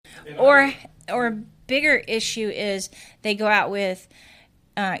Or bigger issue is they go out with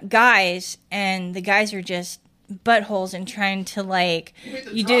guys, and the guys are just buttholes and trying to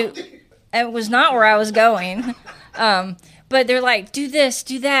it was not where I was going. But they're like, do this,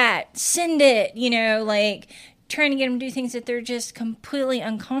 do that, send it, trying to get them to do things that they're just completely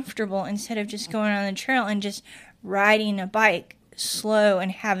uncomfortable instead of just going on the trail and just riding a bike slow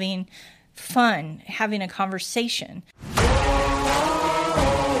and having fun, having a conversation. Man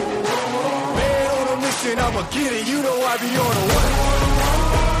on a mission, I'ma get it. You know I be on a what?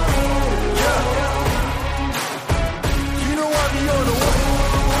 Yeah. You know I be on a what?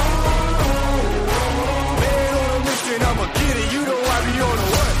 Man on a mission, I'ma get it. You know I be on a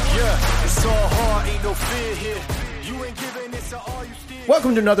what? Yeah. It's all hard, ain't no fear here. You ain't giving it to all you still.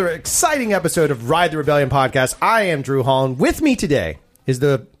 Welcome to another exciting episode of Ride the Rebellion podcast. I am Drew Holland. With me today is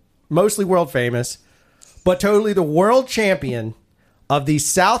the mostly world famous, but totally the world champion of the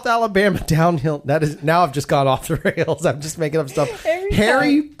South Alabama downhill. That is, now I've just gone off the rails. I'm just making up stuff.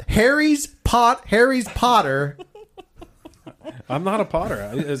 Harry's Potter. I'm not a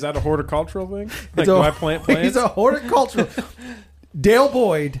potter. Is that a horticultural thing? Like, do I plant plants? He's a horticultural. Dale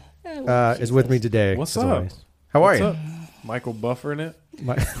Boyd is with me today. What's up? Always. How are you? Michael Buffer in it?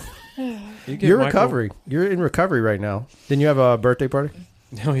 You're recovery. You're in recovery right now. Didn't you have a birthday party?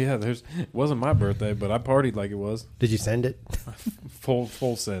 Oh yeah, it wasn't my birthday, but I partied like it was. Did you send it? Full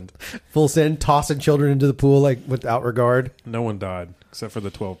send. Full send, tossing children into the pool like without regard. No one died except for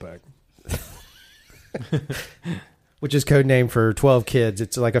the 12-pack. Which is code name for 12 kids.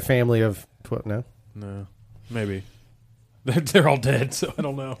 It's like a family of 12, no? No. Maybe. They're all dead, so I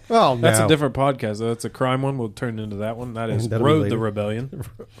don't know. Oh, no. That's a different podcast, though. That's a crime one. We'll turn into that one. That is Road the Rebellion.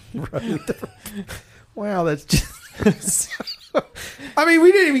 Wow, that's just... I mean,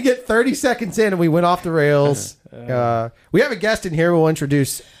 we didn't even get 30 seconds in and we went off the rails. We have a guest in here. We'll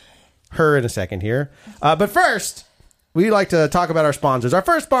introduce her in a second here. But first, we like to talk about our sponsors. Our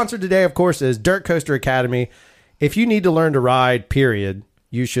first sponsor today, of course, is Dirt Coaster Academy. If you need to learn to ride, period,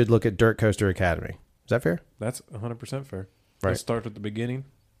 you should look at Dirt Coaster Academy. Is that fair? That's 100% fair. Right. Let's start at the beginning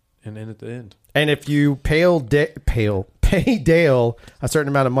and end at the end. And if you pay Dale a certain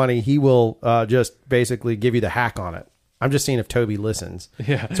amount of money, he will just basically give you the hack on it. I'm just seeing if Toby listens.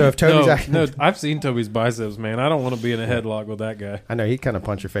 Yeah. So if Toby's no, I've seen Toby's biceps, man. I don't want to be in a headlock with that guy. I know he'd kind of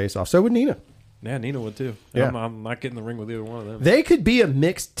punch your face off. So would Nina. Yeah, Nina would too. Yeah. I'm not getting in the ring with either one of them. They could be a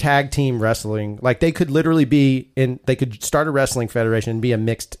mixed tag team wrestling. Like they could literally be in. They could start a wrestling federation and be a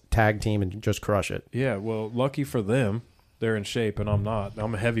mixed tag team and just crush it. Yeah. Well, lucky for them. They're in shape, and I'm not.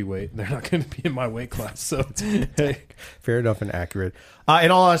 I'm a heavyweight. They're not going to be in my weight class. So, fair enough and accurate.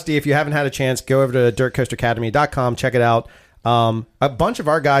 In all honesty, if you haven't had a chance, go over to dirtcoasteracademy.com. Check it out. A bunch of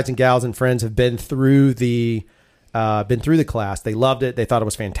our guys and gals and friends have been through the class. They loved it. They thought it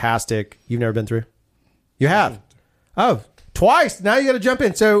was fantastic. You've never been through? You have? Oh, twice. Now you got to jump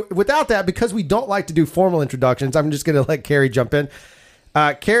in. So without that, because we don't like to do formal introductions, I'm just going to let Carrie jump in.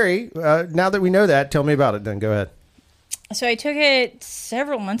 Carrie, now that we know that, tell me about it then. Go ahead. So I took it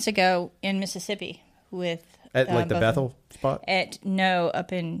several months ago in Mississippi with... At like the Bethel spot?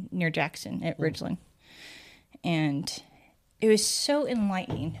 Up in near Jackson at Ridgeland. And it was so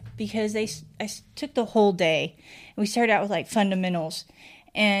enlightening because I took the whole day. And we started out with like fundamentals.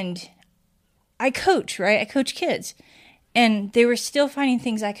 And I coach, right? I coach kids. And they were still finding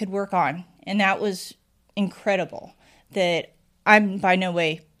things I could work on. And that was incredible. That I'm by no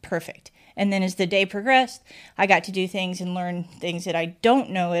way perfect. And then as the day progressed, I got to do things and learn things that I don't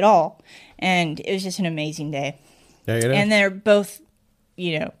know at all. And it was just an amazing day. Yeah, it is. And they're both,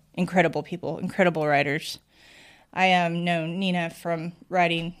 incredible people, incredible riders. I know Nina from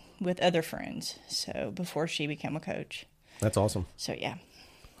riding with other friends, so before she became a coach. That's awesome. So, yeah.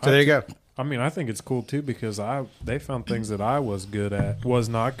 So there you go. I mean, I think it's cool, too, because they found things that I was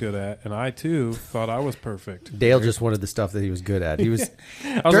not good at, and I, too, thought I was perfect. Dale just wanted the stuff that he was good at. He was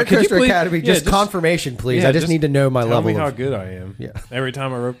I was Dirt like, could you Coaster please- Academy, yeah, just confirmation, please. yeah, I just need to know my Tell level me how of... good I am. Yeah. Every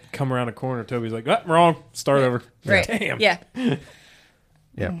time I come around a corner, Toby's like, wrong. Start over. Right. Damn. Yeah.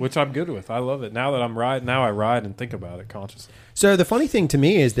 Yeah. Which I'm good with. I love it. Now that I'm riding, I ride and think about it consciously. So the funny thing to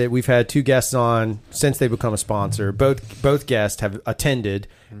me is that we've had two guests on since they become a sponsor. Both guests have attended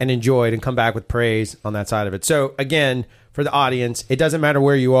and enjoyed and come back with praise on that side of it. So again, for the audience, it doesn't matter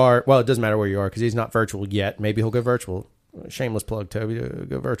where you are. Well, it doesn't matter where you are because he's not virtual yet. Maybe he'll go virtual. Shameless plug, Toby, to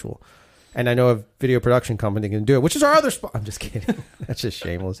go virtual. And I know a video production company can do it, which is our other spot. I'm just kidding. That's just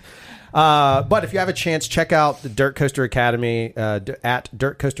shameless. But if you have a chance, check out the Dirt Coaster Academy at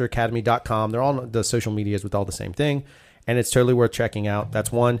dirtcoasteracademy.com. They're all on the social medias with all the same thing. And it's totally worth checking out.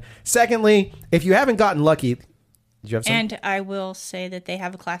 That's one. Secondly, if you haven't gotten lucky, Did you have some? And I will say that they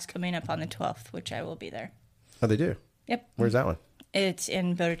have a class coming up on the 12th, which I will be there. Oh, they do? Yep. Where's that one? It's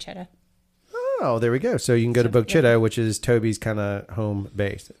in Bottichetta. Oh, there we go. So you can go to Bottichetta, which is Toby's kind of home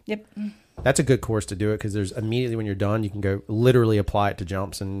base. Yep. That's a good course to do it because there's immediately when you're done, you can go literally apply it to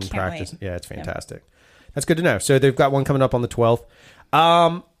jumps and Can't practice. wait. Yeah, it's fantastic. That's good to know. So they've got one coming up on the 12th,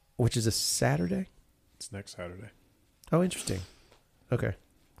 which is a Saturday. It's next Saturday. Oh, interesting. Okay.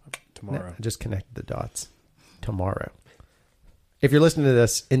 Tomorrow. I just connected the dots. Tomorrow. If you're listening to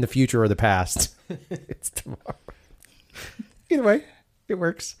this in the future or the past, it's tomorrow. Either way, it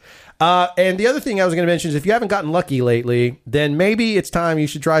works. And the other thing I was going to mention is if you haven't gotten lucky lately, then maybe it's time you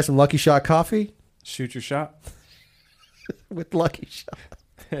should try some Lucky Shot coffee Shoot your shot. with Lucky Shot.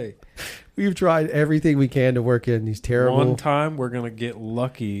 Hey. We've tried everything we can to work in these terrible... One time we're going to get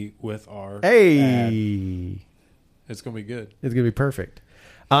lucky with our ad. Hey! It's going to be good. It's going to be perfect.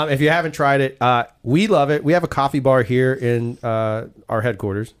 If you haven't tried it, we love it. We have a coffee bar here in our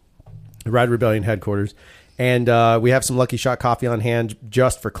headquarters, the Ride Rebellion headquarters. And we have some Lucky Shot coffee on hand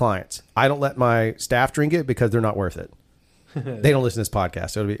just for clients. I don't let my staff drink it because they're not worth it. They don't listen to this podcast.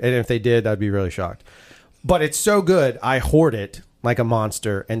 So and if they did, I'd be really shocked. But it's so good, I hoard it like a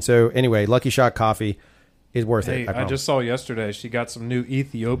monster. And so anyway, Lucky Shot coffee is worth Hey, it. I just saw yesterday she got some new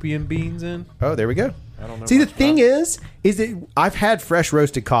Ethiopian beans in. Oh, there we go. I don't know. See, the much thing about it. is that I've had fresh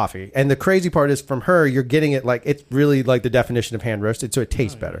roasted coffee. And the crazy part is from her, you're getting it like it's really like the definition of hand roasted. So it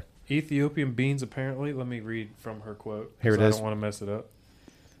tastes better. Ethiopian beans, apparently. Let me read from her quote. Here it 'cause is. I don't want to mess it up.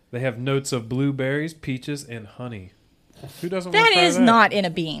 They have notes of blueberries, peaches, and honey. Who doesn't want to That try is that? not in a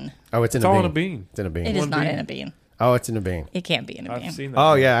bean. Oh, it's in It's a all bean. in a bean. It's in a bean. It is One not bean. in a bean. Oh, it's in a bean. It can't be in a bean. I've seen that.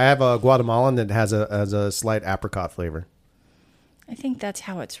 Oh, yeah. I have a Guatemalan that has a slight apricot flavor. I think that's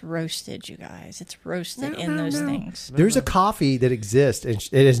how it's roasted, you guys. It's roasted in those things. There's a coffee that exists, and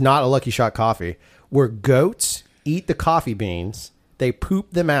it is not a Lucky Shot coffee, where goats eat the coffee beans, they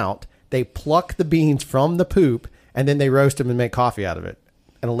poop them out, they pluck the beans from the poop, and then they roast them and make coffee out of it.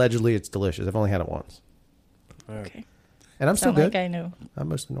 And allegedly it's delicious. I've only had it once. Okay. And I'm still Sound good. like I know. I'm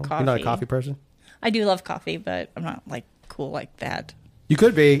mostly normal. You're not a Coffee. coffee person? I do love coffee, but I'm not like cool like that. You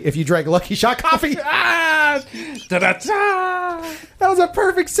could be if you drank Lucky Shot coffee. Da-da-da! That was a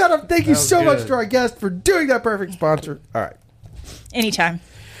perfect setup. Thank you That was so much good. to our guest for doing that perfect sponsor. All right. Anytime.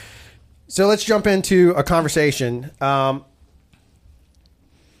 So let's jump into a conversation.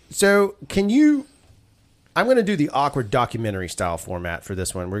 So can you... I'm going to do the awkward documentary style format for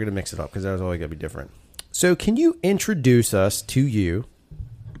this one. We're going to mix it up because that was always going to be different. So can you introduce us to you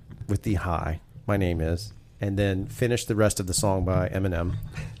with the hi, my name is, and then finish the rest of the song by Eminem?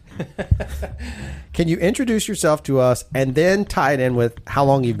 Can you introduce yourself to us and then tie it in with how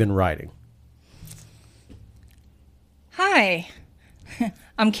long you've been riding? Hi,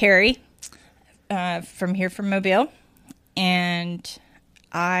 I'm Carrie from here from Mobile, and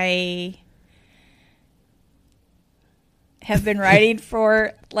I have been riding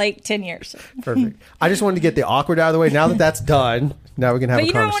for like 10 years. Perfect. I just wanted to get the awkward out of the way. Now that that's done, now we can have But a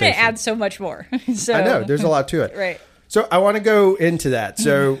you don't want conversation. to add so much more. So, I know. There's a lot to it. Right. So I want to go into that.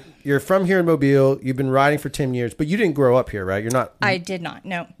 So you're from here in Mobile. You've been riding for 10 years, but you didn't grow up here, right? You're not. I did not,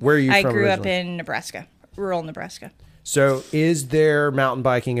 no. Where are you I from grew up originally? in Nebraska, rural Nebraska. So is there mountain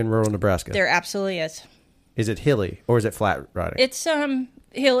biking in rural Nebraska? There absolutely is. Is it hilly or is it flat riding? It's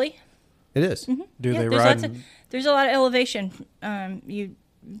hilly. It is. Do Yeah, they there's ride? lots of, there's a lot of elevation. You'd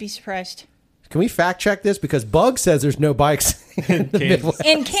be surprised. Can we fact check this? Because Bug says there's no bikes in the Midwest.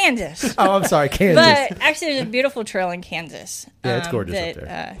 In Kansas. Oh, I'm sorry, Kansas. But actually, there's a beautiful trail in Kansas. Yeah, it's gorgeous up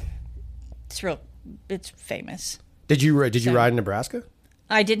that, there. It's famous. Did you ride in Nebraska?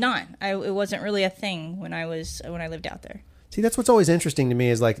 I did not. It wasn't really a thing when I lived out there. See, that's what's always interesting to me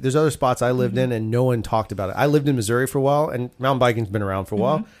is like there's other spots I lived in and no one talked about it. I lived in Missouri for a while and mountain biking's been around for a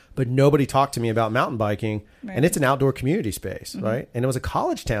while, but nobody talked to me about mountain biking. Right. And it's an outdoor community space, right? And it was a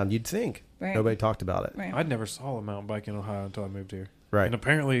college town, you'd think. Right. Nobody talked about it. Right. I never saw a mountain bike in Ohio until I moved here. Right. And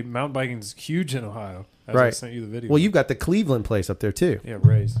apparently mountain biking's huge in Ohio. As I Right. sent you the video. Well, you've got the Cleveland place up there too. Yeah,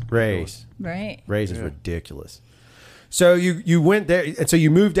 Ray's. Ray's. Right. Ray's is Yeah. ridiculous. So you went there, and so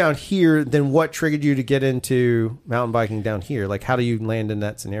you moved down here. Then what triggered you to get into mountain biking down here? Like, how do you land in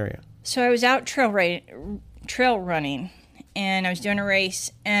that scenario? So I was out trail running, and I was doing a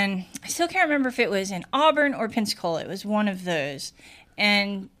race, and I still can't remember if it was in Auburn or Pensacola. It was one of those,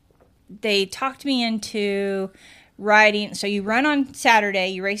 and they talked me into riding. So you run on Saturday,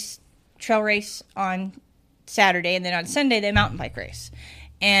 you trail race on Saturday, and then on Sunday they mountain bike race,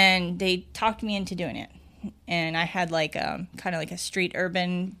 and they talked me into doing it. And I had like kind of like a street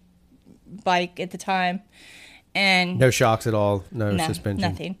urban bike at the time, and No shocks at all. No suspension.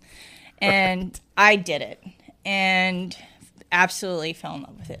 nothing. And I did it. and absolutely fell in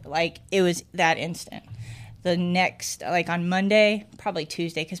love with it. Like, it was that instant. The next, like on Monday, probably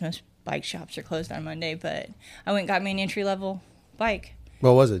Tuesday, because most bike shops are closed on Monday, but I went and got me an entry-level bike.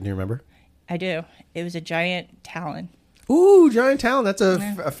 What was it? Do you remember? I do. It was a giant Talon. Ooh, Giant Talon. That's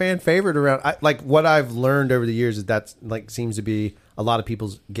a fan favorite around. Like what I've learned over the years is that's like seems to be a lot of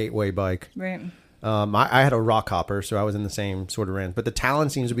people's gateway bike. Right. I had a rock hopper, so I was in the same sort of range. But the Talon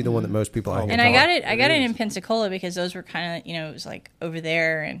seems to be the one that most people. And I got it in Pensacola because those were kind of, it was like over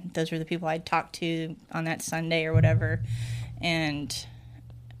there, and those were the people I'd talked to on that Sunday or whatever, and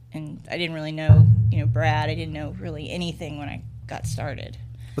I didn't really know, Brad. I didn't know really anything when I got started.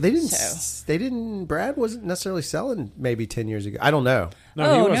 Well, they didn't. Brad wasn't necessarily selling maybe 10 years ago. I don't know.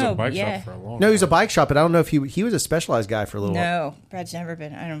 No, he was a bike shop for a long time. No, he was a bike shop, but I don't know if he was a specialized guy for a little while. No, Brad's never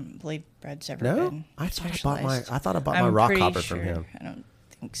been. I don't believe Brad's ever been. I thought I bought my rock hopper from him. I don't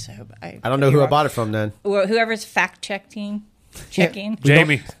think so. But I don't know who I bought it from then. Whoever's fact checking. Jamie.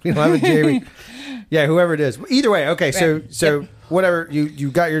 We don't have a Jamie. Yeah, whoever it is. Either way, okay. So whatever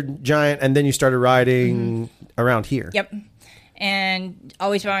you got your Giant, and then you started riding around here. Yep. And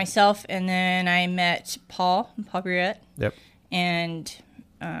always by myself, and then I met Paul Burrett. Yep. And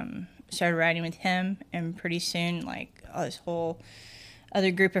started riding with him, and pretty soon, like, this whole other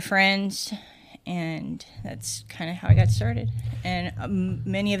group of friends, and that's kind of how I got started. And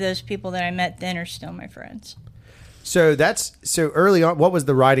many of those people that I met then are still my friends. So early on, what was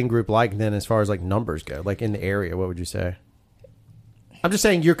the riding group like then as far as like numbers go? Like in the area, what would you say? I'm just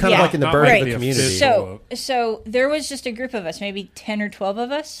saying you're kind of like in the birth of the community. So there was just a group of us, maybe 10 or 12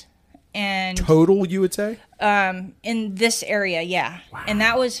 of us. And total, you would say? In this area, yeah. Wow. And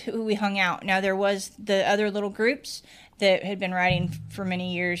that was who we hung out. Now, there was the other little groups that had been riding for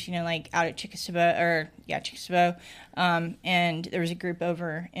many years, like out at Chickasaw. And there was a group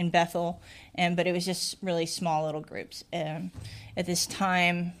over in Bethel, but it was just really small little groups. At this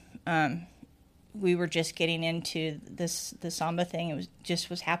time, we were just getting into the Samba thing. It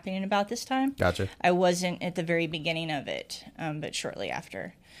was happening about this time. Gotcha. I wasn't at the very beginning of it, but shortly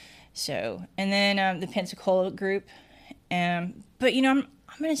after. So, and then the Pensacola group. But, I'm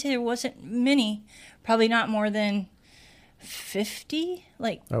going to say there wasn't many, probably not more than 50,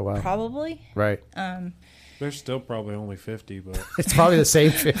 probably. Right. There's still probably only 50, but it's probably the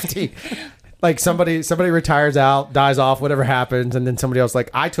same 50. Like somebody retires out, dies off, whatever happens, and then somebody else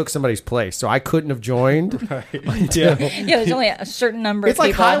I took somebody's place, so I couldn't have joined. Right. Yeah, there's only a certain number of people.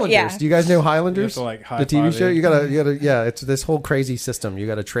 It's like Highlanders. Yeah. Do you guys know Highlanders? You have to, the TV show? You gotta yeah, it's this whole crazy system. You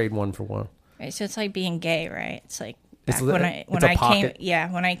gotta trade one for one. Right, so it's like being gay, right? It's like when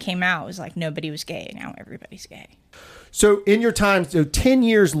I came out, it was like nobody was gay. Now everybody's gay. So in your time, 10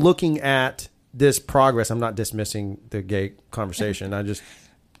 years looking at this progress, I'm not dismissing the gay conversation. I'm just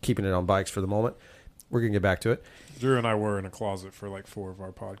keeping it on bikes for the moment. We're going to get back to it. Drew and I were in a closet for 4 of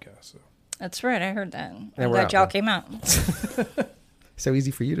our podcasts. So. That's right. I heard that. I'm glad y'all came out. So easy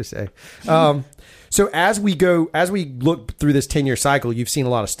for you to say. So as we look through this 10-year cycle, you've seen a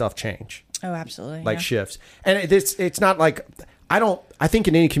lot of stuff change. Oh, absolutely. Like shifts. And it's not like, I think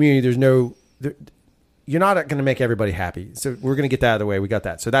in any community, you're not going to make everybody happy. So we're going to get that out of the way. We got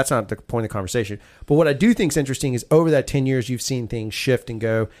that. So that's not the point of the conversation. But what I do think is interesting is over that 10 years, you've seen things shift and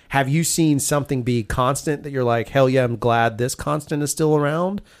go. Have you seen something be constant that you're like, hell yeah, I'm glad this constant is still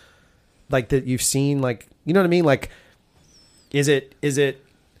around? Like that you've seen, you know what I mean? Like, is it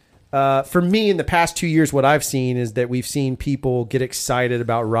for me in the past 2 years, what I've seen is that we've seen people get excited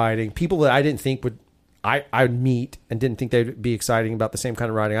about riding. People that I didn't think I'd meet and didn't think they'd be exciting about the same kind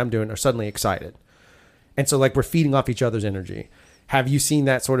of riding I'm doing are suddenly excited. And so we're feeding off each other's energy. Have you seen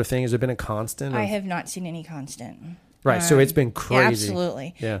that sort of thing? Has there been a constant? I have not seen any constant. Right. So it's been crazy. Yeah,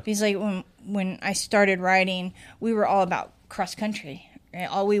 absolutely. Yeah. Because when I started riding, we were all about cross country.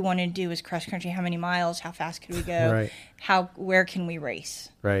 Right? All we wanted to do was cross country. How many miles? How fast could we go? Right. Where can we race?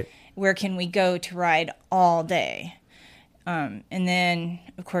 Right. Where can we go to ride all day? And then,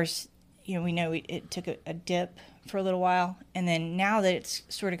 of course, we know it took a dip for a little while, and then now that it's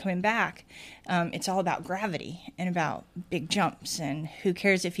sort of coming back, it's all about gravity and about big jumps, and who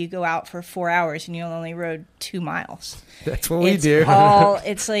cares if you go out for 4 hours and you only rode 2 miles. That's what we do.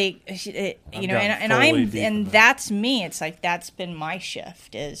 It's like and that's me. It's like that's been my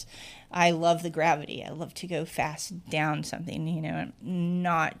shift. Is I love the gravity. I love to go fast down something. I'm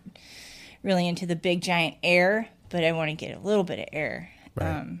not really into the big giant air, but I want to get a little bit of air.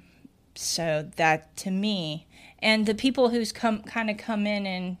 Right. So that to me, and the people who's come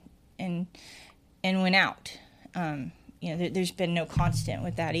in and went out, there's been no constant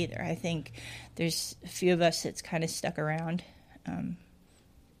with that either. I think there's a few of us that's kind of stuck around.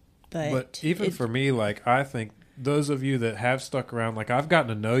 But even for me, like, I think those of you that have stuck around, like, I've gotten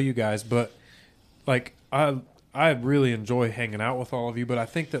to know you guys, but like I really enjoy hanging out with all of you, but I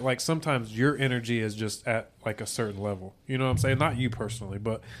think that, like, sometimes your energy is just at, like, a certain level. You know what I'm saying? Not you personally,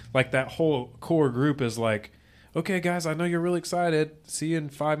 but, like, that whole core group is like, okay, guys, I know you're really excited. See you in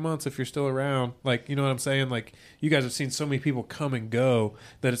 5 months if you're still around. Like, you know what I'm saying? Like, you guys have seen so many people come and go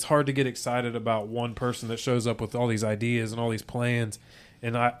that it's hard to get excited about one person that shows up with all these ideas and all these plans.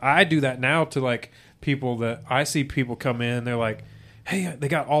 And I do that now to, like, people that I see people come in, they're like, hey, they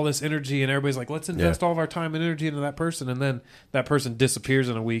got all this energy, and everybody's like, let's invest all of our time and energy into that person, and then that person disappears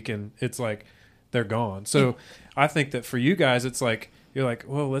in a week, and it's like they're gone. So I think that for you guys, it's like, you're like,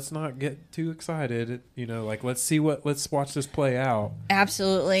 well, let's not get too excited. You know, like, let's watch this play out.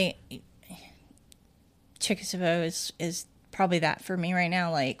 Absolutely. Chickasaw is probably that for me right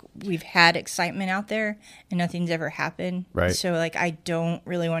now. Like, we've had excitement out there and nothing's ever happened. Right. So, like, I don't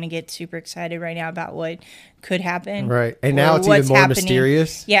really want to get super excited right now about what could happen. Right. And now it's even more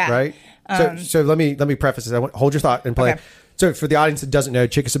mysterious. Yeah. Right. So let me preface this. Hold your thought and play. Okay. So for the audience that doesn't know,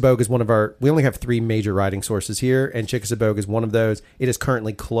 Chickasaw is one of our, we only have 3 major writing sources here, and Chickasaw is one of those. It is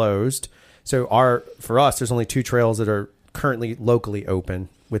currently closed. So for us, there's only 2 trails that are currently locally open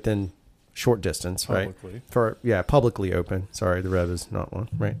within short distance, publicly. Right? Publicly open. Sorry, the Rev is not one,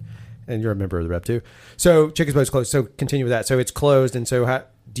 right? And you're a member of the Rev too. So Chickasaw is closed. So continue with that. So it's closed. And so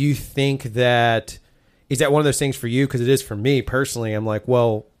do you think that, is that one of those things for you? Because it is for me personally. I'm like,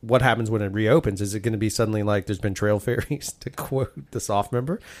 well, what happens when it reopens? Is it going to be suddenly like there's been trail fairies, to quote the soft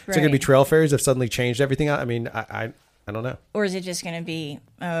member? Is it going to be trail fairies that have suddenly changed everything out? I mean, I don't know. Or is it just going to be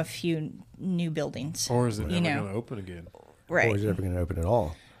a few new buildings? Or is it never going to open again? Right. Or is it ever going to open at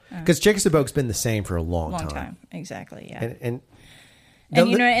all? Because Chickasaw been the same for a long time. Exactly, yeah. And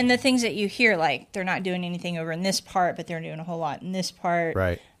you know, and the things that you hear, like, they're not doing anything over in this part, but they're doing a whole lot in this part.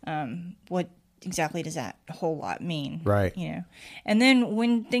 Right. What exactly does that whole lot mean? Right. You know, and then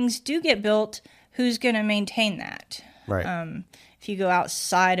when things do get built, who's going to maintain that? Right. If you go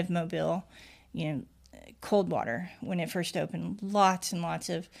outside of Mobile, you know, Coldwater, when it first opened, lots and lots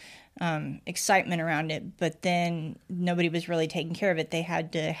of excitement around it, but then nobody was really taking care of it. They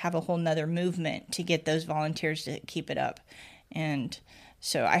had to have a whole nother movement to get those volunteers to keep it up. And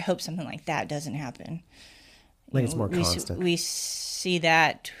so I hope something like that doesn't happen. I think it's more constant. We see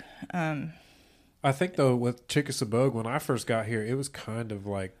that. I think, though, with Chickasaw, when I first got here, it was kind of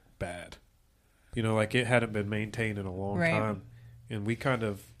like bad. You know, like, it hadn't been maintained in a long time. And we kind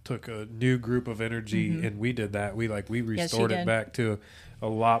of took a new group of energy and we did that. We restored it back to a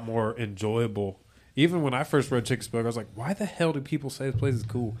lot more enjoyable. Even when I first read Chickasaw, I was like, why the hell do people say this place is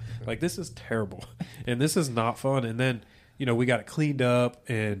cool? Like, this is terrible. And this is not fun. And then, you know, we got it cleaned up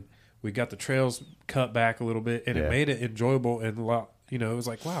and we got the trails cut back a little bit and it made it enjoyable and a lot, you know, it was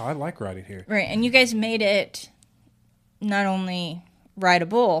like, wow, I like riding here. Right. And you guys made it not only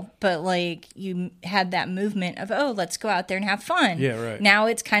rideable, but like you had that movement of, oh, let's go out there and have fun. Yeah, right. Now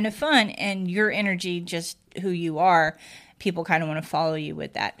it's kind of fun, and your energy, just who you are, people kind of want to follow you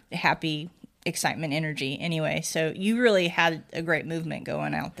with that happy excitement energy anyway. So you really had a great movement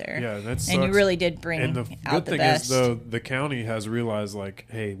going out there. Yeah, that sucks. And you really did bring and the out good the thing best. is, though, the county has realized, like,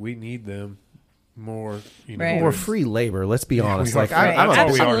 hey, we need them more, you know, Right. We're free labor. Let's be honest. are Like, free. I'm That's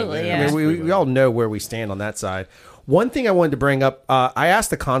all we are Absolutely, today. yeah. I mean, we all know where we stand on that side. One thing I wanted to bring up, I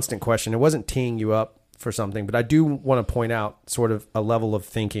asked the constant question. It wasn't teeing you up for something, but I do want to point out sort of a level of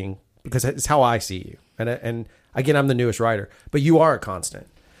thinking because it's how I see you. And again, I'm the newest writer, but you are a constant.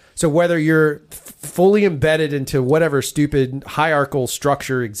 So whether you're fully embedded into whatever stupid hierarchical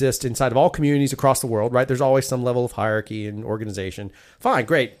structure exists inside of all communities across the world, right? There's always some level of hierarchy and organization. Fine,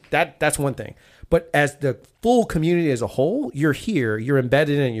 great. That's one thing. But as the full community as a whole, you're here, you're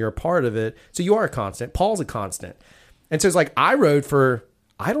embedded in it, you're a part of it. So you are a constant. Paul's a constant. And so it's like I rode for,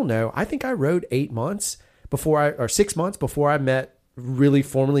 I don't know, I think I rode 8 months or 6 months before I really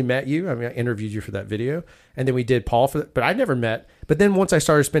formally met you. I mean, I interviewed you for that video. And then we did Paul but I never met. But then once I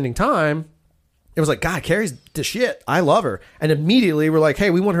started spending time, it was like, God, Carrie's the shit. I love her. And immediately we're like, hey,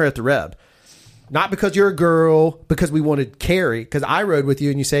 we want her at the Reb. Not because you're a girl, because we wanted Carrie. Because I rode with you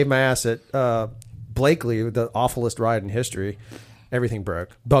and you saved my ass at Blakely, the awfulest ride in history. Everything broke.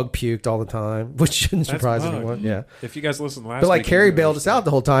 Bug puked all the time, which shouldn't surprise anyone. Yeah. If you guys listened last But like week, Carrie bailed us out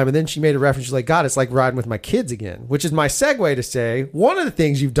the whole time, and then she made a reference. She's like, God, it's like riding with my kids again, which is my segue to say one of the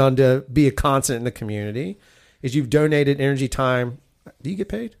things you've done to be a constant in the community is you've donated energy, time. Do you get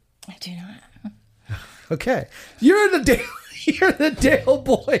paid? I do not. Okay. You're the Dale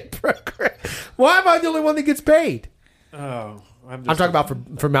Boy program. Why am I the only one that gets paid? Oh, I'm talking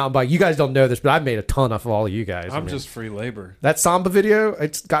about for mountain bike. You guys don't know this, but I've made a ton off of all of you guys. I'm just free labor. That Samba video,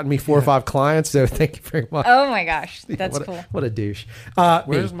 it's gotten me 4 or 5 clients, so thank you very much. Oh my gosh, that's cool. cool. What a douche.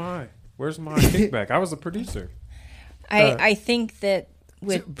 Where's my kickback? I was the producer. I think that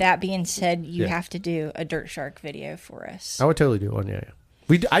with that being said, you have to do a Dirt Shark video for us. I would totally do one, yeah.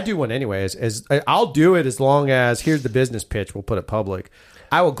 I do one anyway. As I'll do it as long as, here's the business pitch, we'll put it public.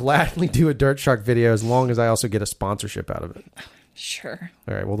 I will gladly do a Dirt Shark video as long as I also get a sponsorship out of it. Sure.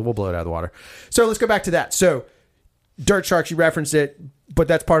 All right, well, we'll blow it out of the water. So let's go back to that. So Dirt Sharks, you referenced it, but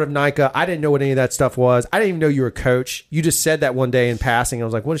that's part of NICA. I didn't know what any of that stuff was. I didn't even know you were a coach. You just said that one day in passing. I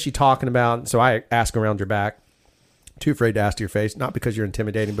was like, what is she talking about? So I asked around your back. Too afraid to ask to your face, not because you're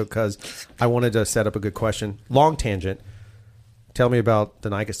intimidating, but because I wanted to set up a good question. Long tangent. Tell me about the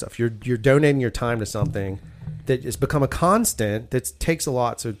NICA stuff. You're donating your time to something that has become a constant that takes a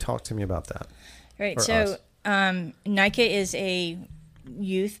lot. So talk to me about that. Right. So NICA is a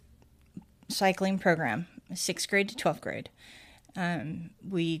youth cycling program, 6th grade to 12th grade.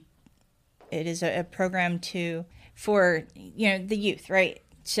 It is a program for the youth, right?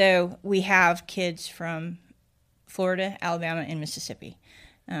 So we have kids from Florida, Alabama, and Mississippi.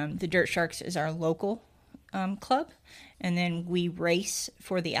 The Dirt Sharks is our local club, and then we race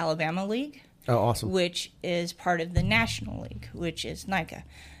for the Alabama League. Oh, awesome! Which is part of the National League, which is NICA,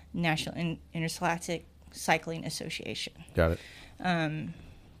 National Interscholastic Cycling Association. Got it.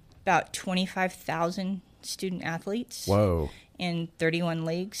 About 25,000 student athletes. Whoa! In 31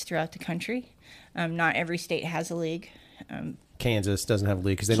 leagues throughout the country. Not every state has a league. Kansas doesn't have a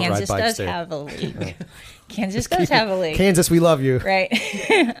league because they don't ride bikes there. Have a league. Kansas does have a league. Kansas, we love you. Right.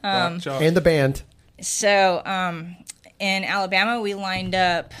 And the band. So in Alabama, we lined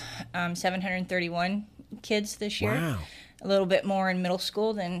up 731 kids this year. Wow. A little bit more in middle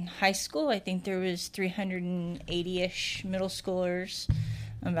school than high school. I think there was 380-ish middle schoolers,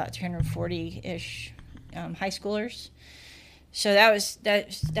 about 240-ish high schoolers. So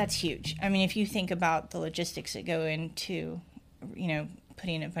that's huge. I mean, if you think about the logistics that go into,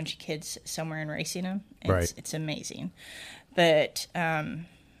 putting a bunch of kids somewhere and racing them, it's amazing. But and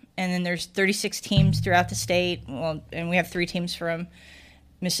then there's 36 teams throughout the state. Well, and we have 3 teams from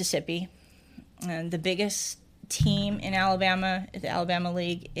Mississippi. And the biggest team in Alabama, the Alabama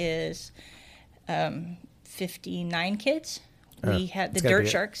League, is 59 kids. We had the Dirt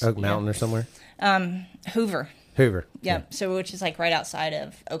Sharks. Oak Mountain or somewhere? Hoover. Yeah. So which is like right outside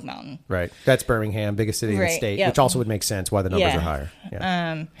of Oak Mountain. Right. That's Birmingham, biggest city in the state, which also would make sense why the numbers are higher.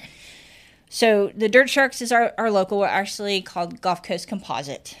 Yeah. So the Dirt Sharks is our local. We're actually called Gulf Coast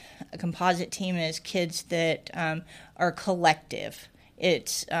Composite. A composite team is kids that are collective.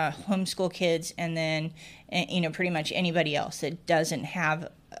 It's homeschool kids and then, pretty much anybody else that doesn't have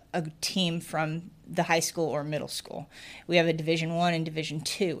a team from the high school or middle school. We have a Division I and Division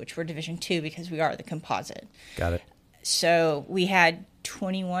II, which we're Division II because we are the composite. Got it. So we had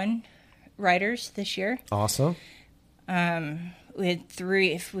 21 riders this year. Awesome. We had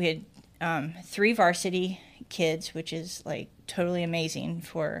three varsity kids, which is like totally amazing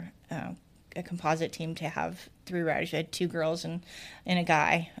for a composite team to have 3 riders. We had 2 girls and a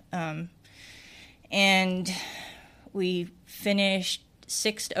guy. And we finished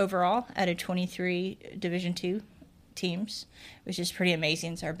 6th overall out of 23 Division II teams, which is pretty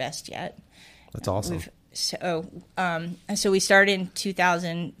amazing. It's our best yet. That's awesome. So we started in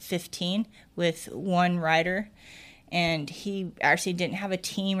 2015 with 1 rider, and he actually didn't have a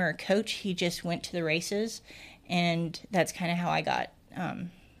team or a coach. He just went to the races, and that's kind of how I got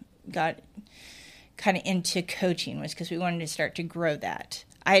kind of into coaching, was because we wanted to start to grow that.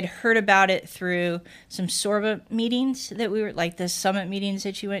 I had heard about it through some SORBA meetings that we were, like the summit meetings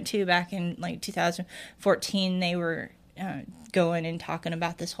that you went to back in like 2014. They were going and talking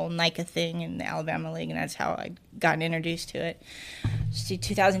about this whole NICA thing in the Alabama League, and that's how I got introduced to it. So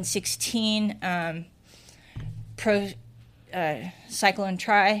 2016, Pro Cycle and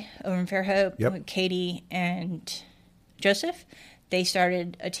Try over in Fairhope with Katie and Joseph. They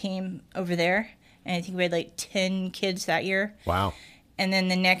started a team over there, and I think we had like 10 kids that year. Wow. And then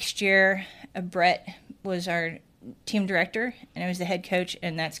the next year, Brett was our team director, and I was the head coach,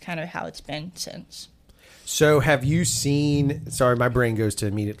 and that's kind of how it's been since. So have you seen, sorry, my brain goes to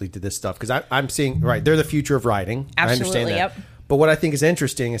immediately to this stuff, because I'm seeing, right, they're the future of riding. Absolutely, I understand that. Yep. But what I think is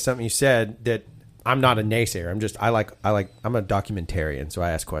interesting is something you said that I'm not a naysayer. I'm a documentarian, so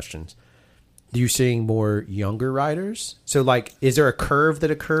I ask questions. Do you seeing more younger riders? So like, is there a curve that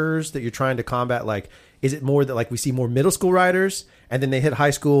occurs that you're trying to combat? Like, is it more that like we see more middle school riders and then they hit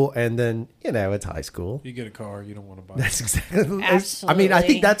high school and then, it's high school. You get a car, you don't want to buy it. That's exactly. Absolutely. I mean, I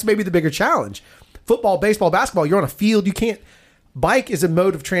think that's maybe the bigger challenge. Football, baseball, basketball, you're on a field. You can't, bike is a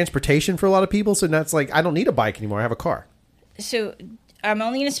mode of transportation for a lot of people. So that's like, I don't need a bike anymore. I have a car. So I'm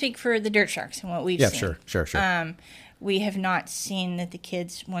only going to speak for the Dirt Sharks and what we've seen. Yeah, sure. We have not seen that the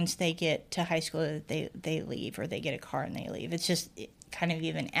kids, once they get to high school, that they leave or they get a car and they leave. It's just, it kind of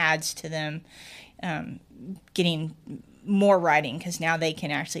even adds to them getting more riding because now they can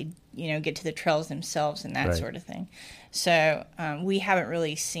actually, get to the trails themselves and that sort of thing. So we haven't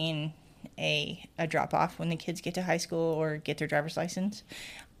really seen a drop off when the kids get to high school or get their driver's license.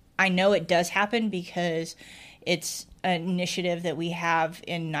 I know it does happen because it's an initiative that we have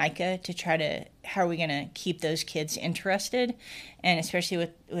in NICA to try to, how are we going to keep those kids interested, and especially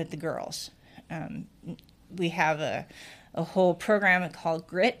with the girls. We have a whole program called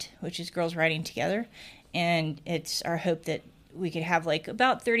GRIT, which is Girls Riding Together, and it's our hope that we could have like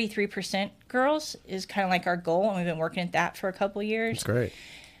about 33% girls is kind of like our goal, and we've been working at that for a couple years. That's great.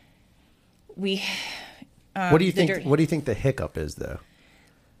 What do you think? What do you think the hiccup is, though?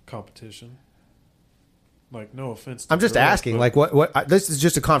 Competition. Like, no offense to I'm just girls, asking. Like, what? This is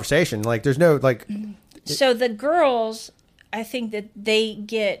just a conversation. Like, there's no like. So the girls, I think that they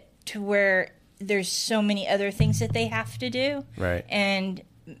get to where there's so many other things that they have to do. Right. And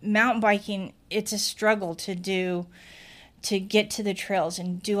mountain biking, it's a struggle to get to the trails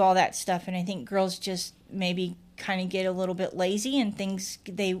and do all that stuff. And I think girls just maybe kind of get a little bit lazy and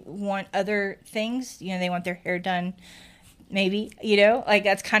they want other things. They want their hair done. Maybe, like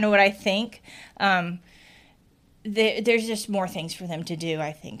that's kind of what I think. There's just more things for them to do,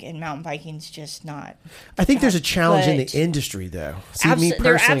 I think, and mountain biking's just not. I think there's a challenge in the industry, though.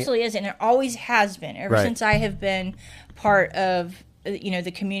 There absolutely is, and it always has been. Ever since I have been part of,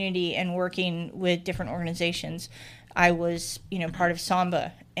 the community and working with different organizations. I was, part of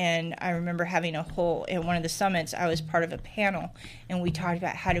Samba, and I remember having at one of the summits, I was part of a panel, and we talked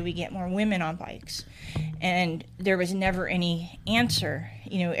about how do we get more women on bikes. And there was never any answer.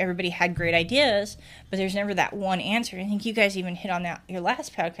 Everybody had great ideas, but there's never that one answer. I think you guys even hit on that your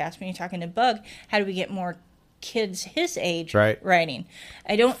last podcast when you're talking to Bug. How do we get more kids his age riding?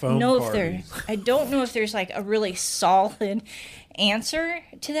 I don't know if there's like a really solid answer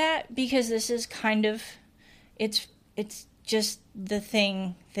to that, because this is kind of it's just the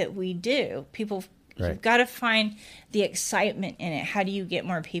thing that we do. You've got to find the excitement in it. How do you get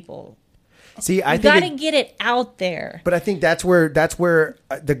more people? See, I think got to get it out there. But I think that's where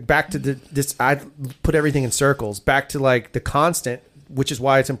back to this. I put everything in circles. Back to like the constant, which is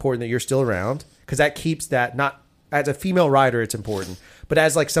why it's important that you're still around, because that keeps that. Not as a female rider, it's important, but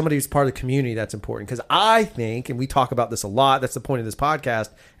as like somebody who's part of the community, that's important. Because I think, and we talk about this a lot. That's the point of this podcast.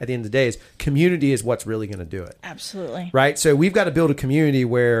 At the end of the day, is community is what's really going to do it. Absolutely. Right. So we've got to build a community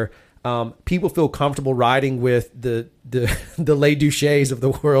where people feel comfortable riding with the Les Duchets of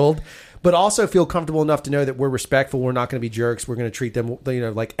the world, but also feel comfortable enough to know that we're respectful. We're not going to be jerks. We're going to treat them,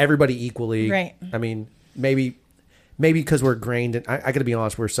 like everybody equally. Right. I mean, maybe because we're grained in, I got to be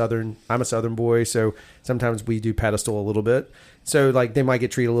honest, we're Southern. I'm a Southern boy, so sometimes we do pedestal a little bit. So like they might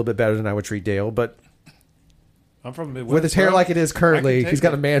get treated a little bit better than I would treat Dale, but I'm from Midwest, with his hair like it is currently, he's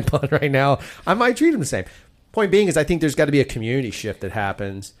got a man bun right now. I might treat him the same. Point being is I think there's got to be a community shift that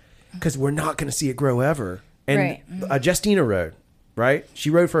happens, because we're not going to see it grow ever. And Justina rode, right? She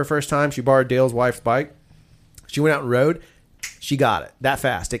rode for her first time. She borrowed Dale's wife's bike. She went out and rode. She got it that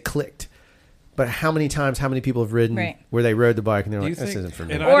fast. It clicked. But how many people have ridden where they rode the bike and they're like, this isn't for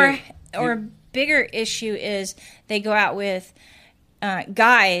me? Or bigger issue is they go out with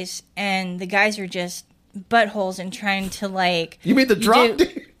guys, and the guys are just buttholes and trying to like. You mean the drop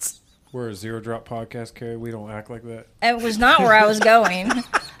dudes? We're a zero drop podcast, Carrie. We don't act like that. It was not where I was going.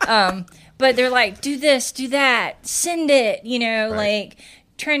 But they're like, do this, do that, send it, like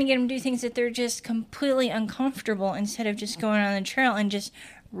trying to get them to do things that they're just completely uncomfortable, instead of just going on the trail and just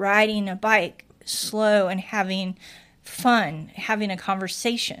riding a bike slow and having fun, having a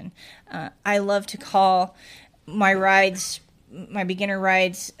conversation. I love to call my rides, my beginner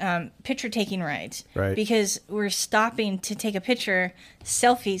rides, picture taking rides, because we're stopping to take a picture,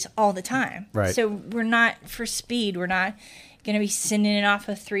 selfies all the time. So we're not for speed. We're not going to be sending it off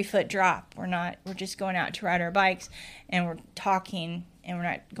a 3-foot drop. We're just going out to ride our bikes, and we're talking, and we're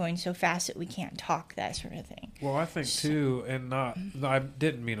not going so fast that we can't talk, that sort of thing. Well, I think too, and I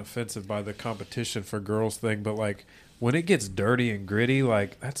didn't mean offensive by the competition for girls thing, but like when it gets dirty and gritty,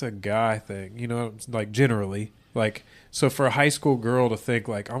 like that's a guy thing, like generally. Like, so for a high school girl to think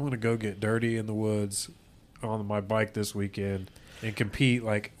like, I'm going to go get dirty in the woods on my bike this weekend and compete,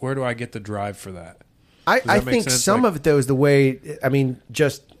 like, where do I get the drive for that? I think some of it, though, is the way,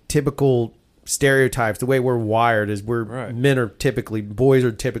 just typical stereotypes, the way we're wired is boys are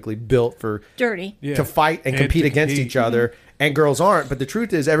typically built for dirty to fight and compete against each other. and girls aren't. But the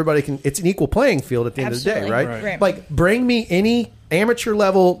truth is, everybody can. It's an equal playing field at the end of the day, Absolutely. right? Like, bring me any amateur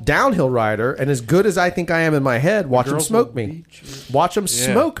level downhill rider, and as good as I think I am in my head, watch them smoke me. Watch them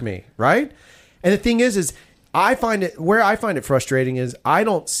smoke me, right? And the thing is I find it frustrating is I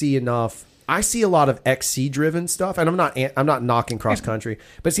don't see enough. I see a lot of XC driven stuff, and I'm not knocking cross country,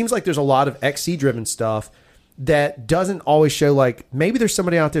 but it seems like there's a lot of XC driven stuff that doesn't always show, like, maybe there's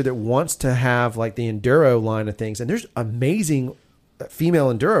somebody out there that wants to have like the enduro line of things, and there's amazing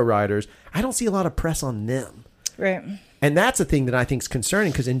female enduro riders. I don't see a lot of press on them. Right. And that's a thing that I think is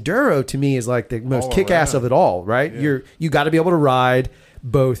concerning, because enduro to me is like the most kick-ass of it all, right? Yeah. You got to be able to ride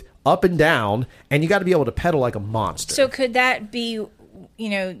both up and down, and you got to be able to pedal like a monster. So could that be,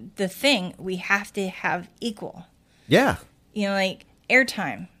 the thing? We have to have equal. Yeah. Like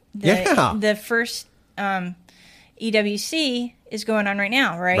airtime. The first EWC is going on right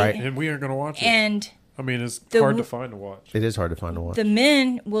now, right? Right. And we aren't going to watch it. And I mean, it's hard to find to watch. It is hard to find to watch. The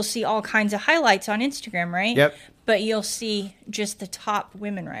men will see all kinds of highlights on Instagram, right? Yep. But you'll see just the top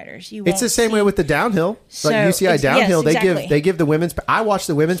women riders. It's the same way with the downhill. So like UCI downhill, yes, exactly. they give the women's. I watch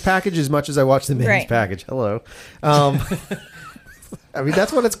the women's package as much as I watch the men's package. Hello. I mean,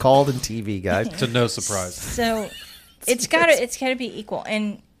 that's what it's called in TV, guys. To no surprise. So it's gotta be equal.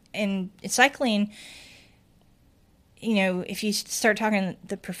 And cycling, if you start talking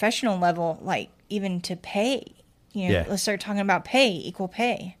the professional level, like even to pay, let's start talking about equal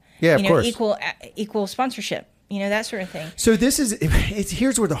pay. Yeah, of course. Equal sponsorship, that sort of thing. So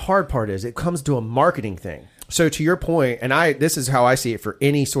here's where the hard part is. It comes to a marketing thing. So to your point, and this is how I see it for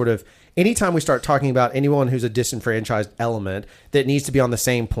anytime we start talking about anyone who's a disenfranchised element that needs to be on the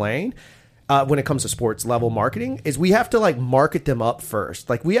same plane, when it comes to sports level marketing, is we have to like market them up first.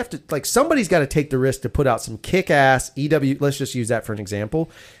 Like we have to, like, somebody's got to take the risk to put out some kick-ass EW. Let's just use that for an example.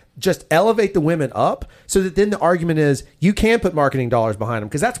 Just elevate the women up so that then the argument is you can put marketing dollars behind them,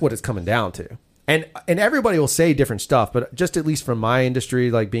 because that's what it's coming down to. And everybody will say different stuff, but just at least from my industry,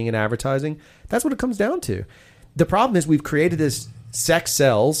 like being in advertising, that's what it comes down to. The problem is we've created this sex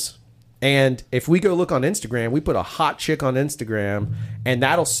sells. And if we go look on Instagram, we put a hot chick on Instagram, and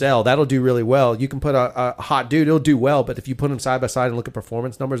that'll sell. That'll do really well. You can put a hot dude, it'll do well. But if you put them side by side and look at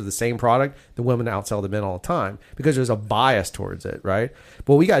performance numbers of the same product, the women outsell the men all the time because there's a bias towards it, right?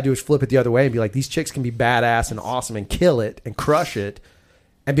 But what we got to do is flip it the other way and be like, these chicks can be badass and awesome and kill it and crush it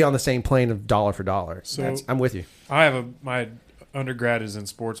and be on the same plane of dollar for dollar. So I'm with you. My undergrad is in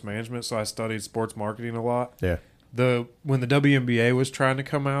sports management, so I studied sports marketing a lot. Yeah. When the WNBA was trying to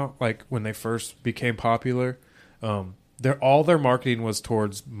come out, like when they first became popular, all their marketing was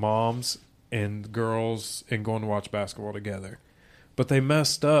towards moms and girls and going to watch basketball together. But they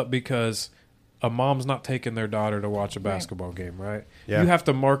messed up because a mom's not taking their daughter to watch a basketball game, right? Yeah. You have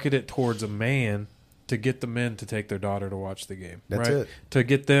to market it towards a man to get the men to take their daughter to watch the game. That's right? it. To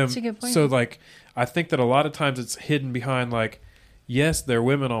get them. That's a good point. So, like, I think that a lot of times it's hidden behind, like, yes, they're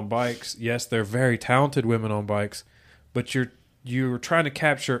women on bikes. Yes, they're very talented women on bikes. But you're trying to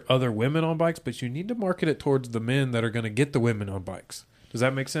capture other women on bikes, but you need to market it towards the men that are going to get the women on bikes. Does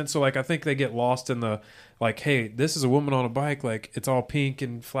that make sense? So, like, I think they get lost in the, like, hey, this is a woman on a bike. Like, it's all pink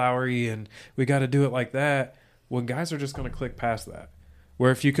and flowery, and we got to do it like that. When guys are just going to click past that.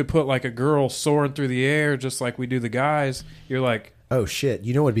 Where if you could put, like, a girl soaring through the air just like we do the guys, you're like... Oh, shit.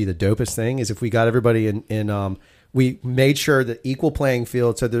 You know what would be the dopest thing is if we got everybody in we made sure that equal playing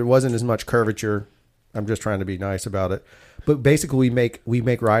field, so there wasn't as much curvature. I'm just trying to be nice about it. But basically we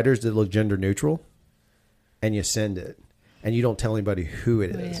make riders that look gender neutral, and you send it. And you don't tell anybody who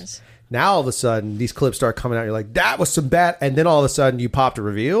it is. Now all of a sudden these clips start coming out. You're like, that was some bad. And then all of a sudden you popped a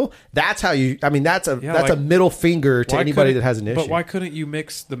reveal. That's how you. I mean, that's a middle finger to anybody that has an issue. But why couldn't you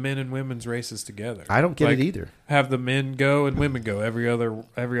mix the men and women's races together? I don't get it either. Have the men go and women go every other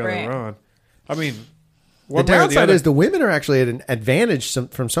run. I mean, the downside is the women are actually at an advantage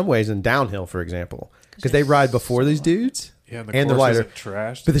from some ways in downhill, for example, because they ride before these dudes. Yeah, and the lighter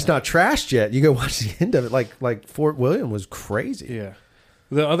trashed, but it's not trashed yet. You go watch the end of it. Like Fort William was crazy. Yeah.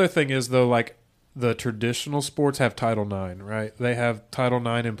 The other thing is though, like the traditional sports have Title IX, right? They have Title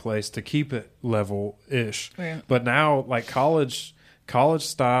IX in place to keep it level-ish. Right. But now, like college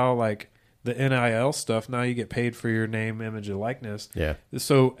style, like the NIL stuff, now you get paid for your name, image, and likeness. Yeah.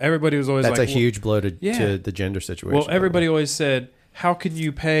 So everybody was always that's a huge blow to the gender situation. Well, everybody always said, how can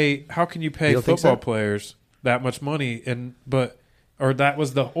you pay football players that much money? Or that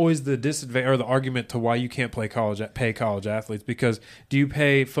was always the disadvantage or the argument to why you can't pay college athletes, because do you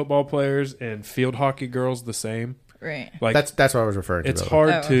pay football players and field hockey girls the same? Right. Like that's what I was referring to. It's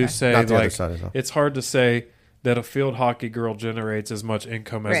hard to say. Not the like other side as well. It's hard to say that a field hockey girl generates as much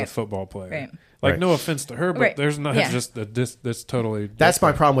income as a football player. Right. Like, Right. no offense to her, but Right. there's not Yeah. just this totally. That's my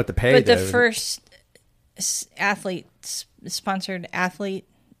different. problem with the pay. But the though. first sponsored athlete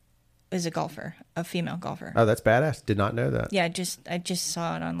is a golfer, a female golfer. Oh, that's badass. Did not know that. Yeah, I just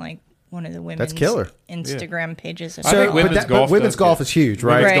saw it on like one of the women's killer. Instagram pages. I think Women's golf is huge,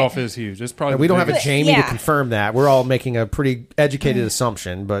 right? Women's Right. golf is huge. It's probably And we don't have a biggest- Jamie to Yeah. confirm that. We're all making a pretty educated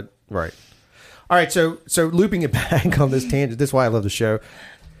assumption, but right. All right, so looping it back on this tangent, this is why I love the show.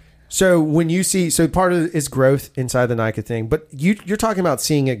 So when you see, so part of it is growth inside the NICA thing, but you're talking about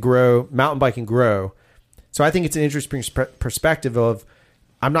seeing it grow, mountain biking grow. So I think it's an interesting perspective of,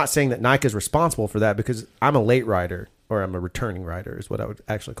 I'm not saying that NICA is responsible for that because I'm a late rider, or I'm a returning rider is what I would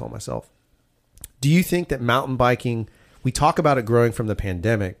actually call myself. Do you think that mountain biking, we talk about it growing from the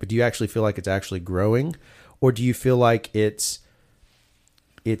pandemic, but do you actually feel like it's actually growing? Or do you feel like it's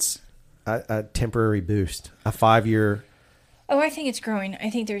a temporary boost, a 5-year? Oh, I think it's growing. I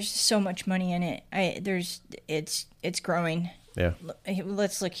think there's so much money in it. It's growing. Yeah.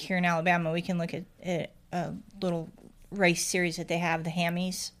 Let's look here in Alabama. We can look at a little race series that they have, the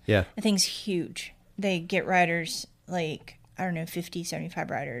Hammies. Yeah. The thing's huge. They get riders like, I don't know, 50, 75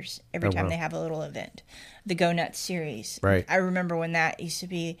 riders every time wow. they have a little event. The Go Nuts series. Right. I remember when that used to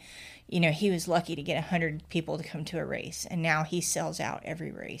be, he was lucky to get 100 people to come to a race, and now he sells out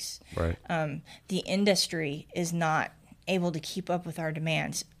every race. Right. The industry is not able to keep up with our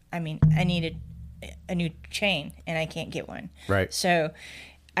demands. I mean, I needed a new chain, and I can't get one. Right. So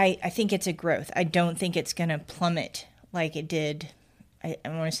I think it's a growth. I don't think it's going to plummet like it did, I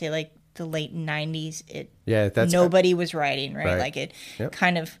want to say like the late 90s. Nobody was riding, right? Right. Like it Yep.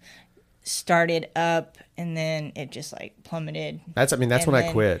 kind of started up, and then it just like plummeted. That's And when I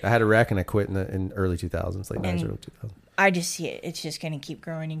then quit. I had a wreck and I quit in early 2000s, like 90s, early 2000s. I just see it. It's just going to keep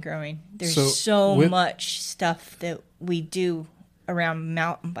growing and growing. There's So so with- much stuff that we do around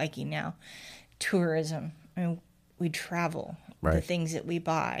mountain biking now. Tourism. I mean, we travel. The Right. things that we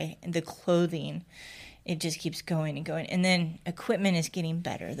buy, and the clothing, it just keeps going and going. And then equipment is getting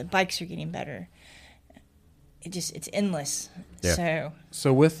better. The bikes are getting better. It's endless. Yeah.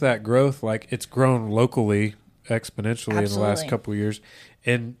 So with that growth, like, it's grown locally exponentially in the last Absolutely. couple of years,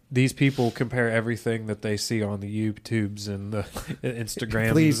 and these people compare everything that they see on the YouTubes and the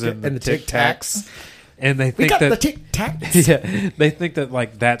Instagrams Please, and and the Tic Tacs, and they We think got that the Tic Tacs. yeah, they think that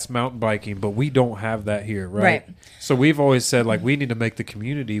like that's mountain biking, but we don't have that here, right? Right. So we've always said like we need to make the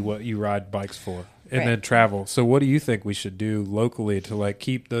community what you ride bikes for, and Right. then travel. So what do you think we should do locally to like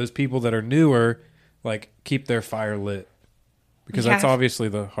keep those people that are newer, like keep their fire lit? Because that's have- obviously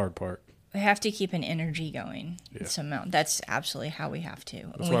the hard part. We have to keep an energy going. Yeah. Somehow. That's absolutely how we have to.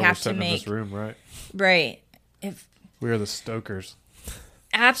 That's we why we're have to sitting in make this room, right? right. If We are the stokers.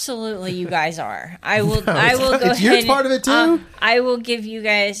 absolutely you guys are. I will go it's ahead. your part of it too? I will give you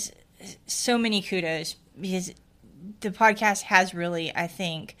guys so many kudos because the podcast has really, I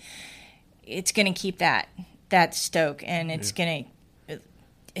think, it's going to keep that stoke, and it's going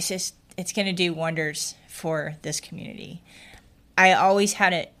to do wonders for this community. I always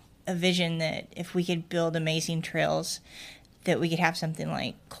had a vision that if we could build amazing trails, that we could have something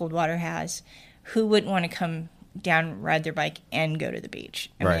like Coldwater has. Who wouldn't want to come down, ride their bike, and go to the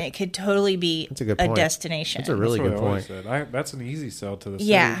beach? I Right. mean, it could totally be That's a good a point. destination. That's a really That's what good I always point. said. That's an easy sell to the city,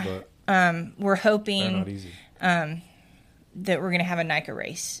 Yeah. but We're they're hoping not easy. that we're going to have a NICA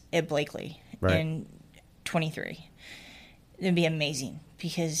race at Blakely Right. in 23. It'd be amazing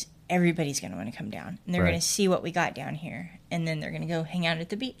because everybody's going to want to come down, and they're Right. going to see what we got down here, and then they're going to go hang out at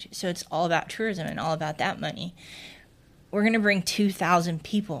the beach. So it's all about tourism and all about that money. We're going to bring 2,000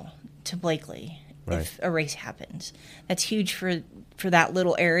 people to Blakely if a race happens. That's huge for that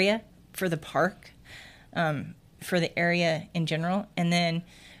little area, for the park, for the area in general. And then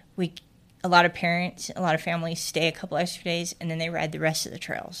a lot of parents, a lot of families stay a couple extra days, and then they ride the rest of the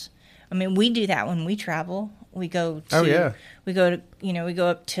trails. I mean, we do that when we travel. We go to, Oh, yeah. we go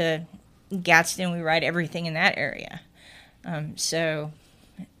up to Gadsden. We ride everything in that area. So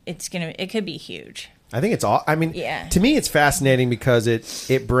it could be huge. I think it's all. I mean, Yeah. to me, it's fascinating because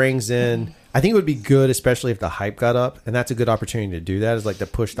it brings in. I think it would be good, especially if the hype got up, and that's a good opportunity to do that. Is like to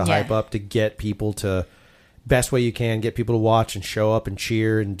push the hype Yeah. up to get people to best way you can get people to watch and show up and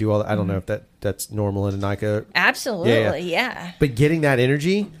cheer and do all that. I don't know if that's normal in a NICA, Absolutely, yeah. but getting that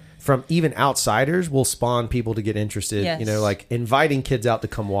energy from even outsiders will spawn people to get interested. Yes. You know, like inviting kids out to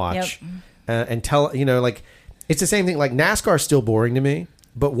come watch and tell. You know, like it's the same thing. Like NASCAR is still boring to me.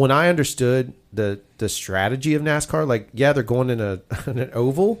 But when I understood the strategy of NASCAR, like, yeah, they're going in an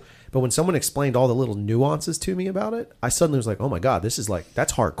oval, but when someone explained all the little nuances to me about it, I suddenly was like, oh my God, this is like,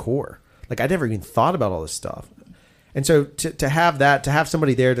 that's hardcore. Like I never even thought about all this stuff. And so to have that, to have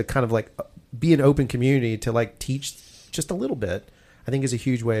somebody there to kind of like be an open community to like teach just a little bit, I think is a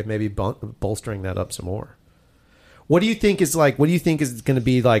huge way of maybe bolstering that up some more. What do you think is going to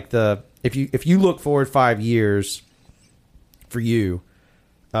be like if you look forward 5 years for you,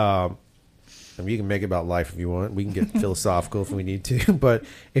 and you can make it about life if you want. We can get philosophical if we need to. But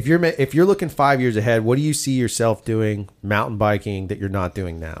if you're looking 5 years ahead, what do you see yourself doing mountain biking that you're not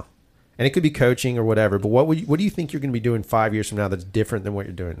doing now? And it could be coaching or whatever. But what do you think you're going to be doing 5 years from now that's different than what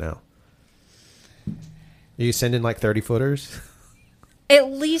you're doing now? Are you sending like 30 footers?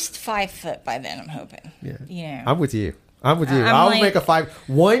 At least 5 foot by then, I'm hoping. Yeah. You know. I'm with you. I'll make a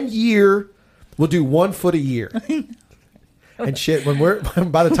 1 year. We'll do 1 foot a year. And shit,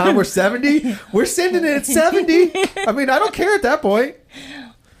 by the time we're 70, we're sending it at 70. I mean, I don't care at that point.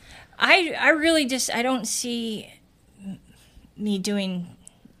 I really just, I don't see me doing,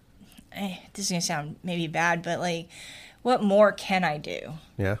 this is going to sound maybe bad, but like, what more can I do?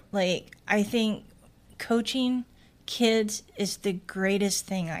 Yeah. Like, I think coaching kids is the greatest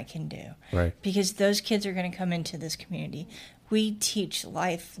thing I can do. Right. Because those kids are going to come into this community. We teach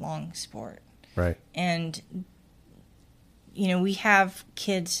lifelong sport. Right. And you know, we have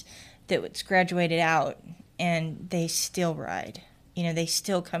kids that's graduated out and they still ride. You know, they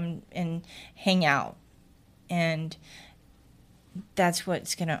still come and hang out. And that's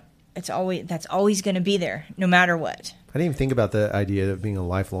always going to be there, no matter what. I didn't even think about the idea of being a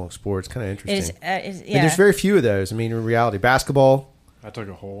lifelong sport. It's kind of interesting. Yeah. I mean, there's very few of those. I mean, in reality, basketball. I took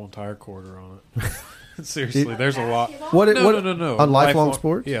a whole entire quarter on it. Seriously, there's a lot. No. On lifelong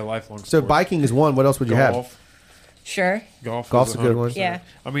sports? Yeah, lifelong sports. So biking is one. What else would you have? Sure. Golf's a good one. Yeah.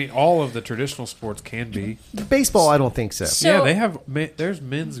 I mean, all of the traditional sports can be. Baseball, I don't think so. So yeah, there's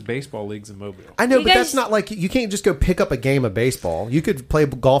men's baseball leagues in Mobile. I know, but that's not like, you can't just go pick up a game of baseball. You could play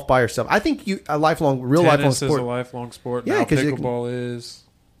golf by yourself. I think Tennis lifelong sport. is a lifelong sport. Yeah, now 'cause pickleball is.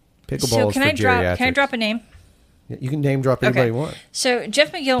 Pickleball So is can for I geriatrics. drop a name? You can name drop anybody you want. So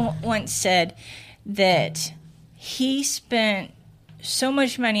Jeff McGill once said that he spent so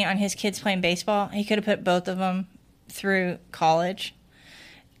much money on his kids playing baseball, he could have put both of them through college,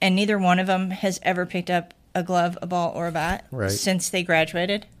 and neither one of them has ever picked up a glove, a ball, or a bat since they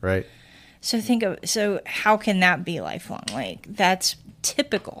graduated. Right. So how can that be lifelong? Like, that's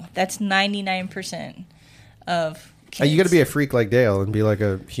typical. That's 99% of kids. You got to be a freak like Dale and be like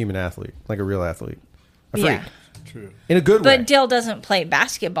a human athlete, like a real athlete. A freak. Yeah. True. In a good way. But Dale doesn't play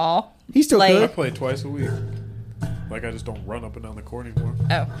basketball. He still I could. play twice a week. Like, I just don't run up and down the court anymore.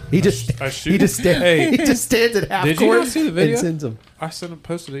 Oh. He just stands at half Did court you not see the video? and sends them. I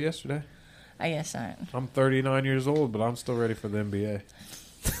posted it yesterday. I guess not. I'm 39 years old, but I'm still ready for the NBA.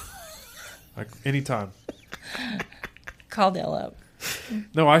 Like, anytime. Call Dale up.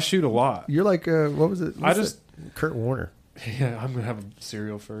 No, I shoot a lot. You're like, what was it? Kurt Warner. Yeah, I'm going to have a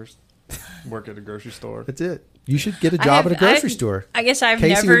cereal first. Work at a grocery store. That's it. You should get a job at a grocery store. I guess I've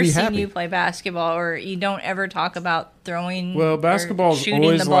Casey would never be seen happy. you play basketball, or you don't ever talk about throwing. Well, basketball's shooting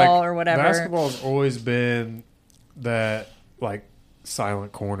always the ball like, or whatever. Basketball's always been that like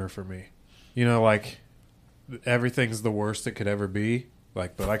silent corner for me. You know, like everything's the worst it could ever be.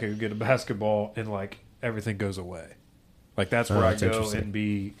 Like, but I could get a basketball and like everything goes away. Like that's where I go and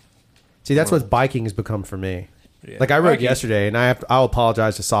be. See, that's what biking has become for me. Yeah. Like I rode yesterday, and I'll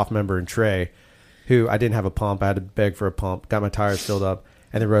apologize to soft member and Trey, who I didn't have a pump. I had to beg for a pump. Got my tires filled up,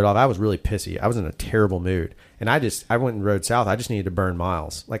 and then rode off. I was really pissy. I was in a terrible mood, and I went and rode south. I just needed to burn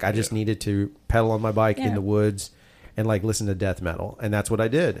miles. Like I just needed to pedal on my bike in the woods and like listen to death metal, and that's what I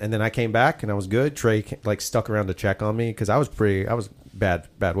did. And then I came back, and I was good. Trey like stuck around to check on me because I was bad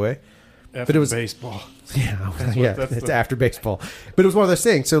way. But it was baseball. Yeah, it's after baseball. But it was one of those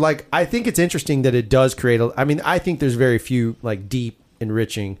things. So, like, I think it's interesting that it does create I think there's very few, like, deep,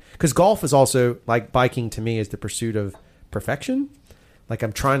 enriching. Because golf is also, like, biking to me is the pursuit of perfection. Like,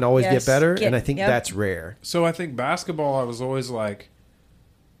 I'm trying to always get better, and I think that's rare. So, I think basketball, I was always, like,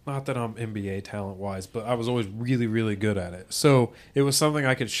 not that I'm NBA talent-wise, but I was always really, really good at it. So, it was something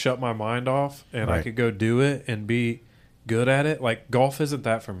I could shut my mind off, and I could go do it and be good at it. Like golf isn't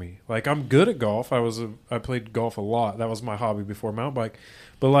that for me. Like I'm good at golf. I played golf a lot. That was my hobby before mountain bike.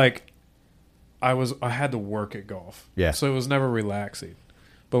 But like I had to work at golf. Yeah. So it was never relaxing.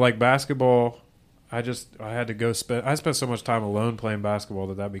 But like basketball, I had to go I spent so much time alone playing basketball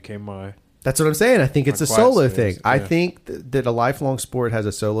that became my. That's what I'm saying. I think it's a solo thing. Yeah. I think that a lifelong sport has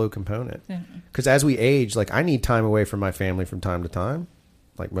a solo component. Because as we age, like I need time away from my family from time to time,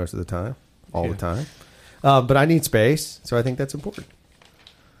 like most of the time, all the time. But I need space, so I think that's important.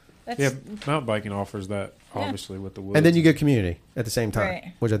 Yeah, mountain biking offers that obviously with the woods. And then you get community at the same time,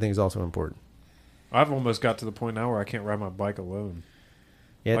 Right. which I think is also important. I've almost got to the point now where I can't ride my bike alone.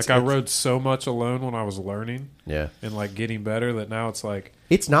 Yeah, Like I rode so much alone when I was learning Yeah, and like getting better that now it's like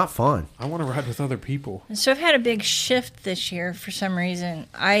it's not fun. I want to ride with other people. So I've had a big shift this year for some reason.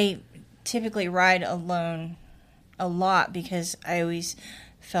 I typically ride alone a lot because I always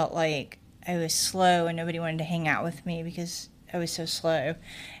felt like I was slow and nobody wanted to hang out with me because I was so slow.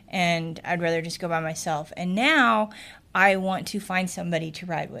 And I'd rather just go by myself. And now I want to find somebody to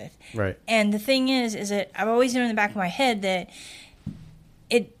ride with. Right. And the thing is that I've always known in the back of my head that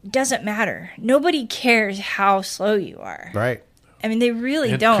it doesn't matter. Nobody cares how slow you are. Right. I mean, they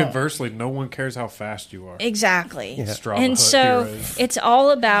really And don't. conversely, no one cares how fast you are. Exactly. Strava And so heroes. it's all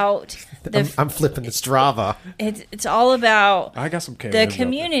about I'm flipping the Strava. it's all about I got some care. the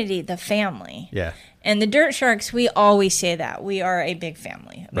community, the family. Yeah. And the Dirt Sharks, we always say that. We are a big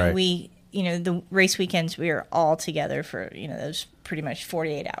family. I mean, Right. we, the race weekends, we are all together for, those pretty much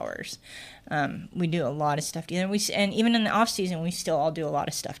 48 hours. We do a lot of stuff together. And even in the off season, we still all do a lot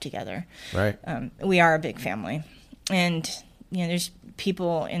of stuff together. Right. We are a big family. And, there's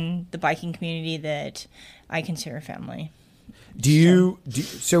people in the biking community that I consider family.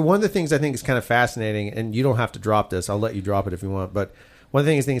 So one of the things I think is kind of fascinating, and you don't have to drop this, I'll let you drop it if you want, but one of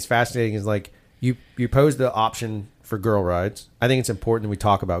the things I think is fascinating is like you pose the option for girl rides. I think it's important that we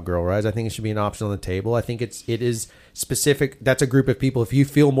talk about girl rides. I think it should be an option on the table. I think it is specific. That's a group of people. If you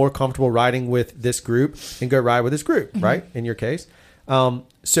feel more comfortable riding with this group, then go ride with this group, right? In your case.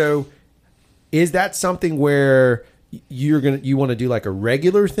 So is that something where you want to do like a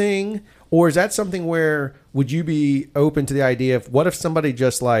regular thing, or is that something where would you be open to the idea of what if somebody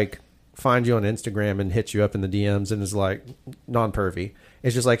just like finds you on Instagram and hits you up in the DMs and is like non-pervy?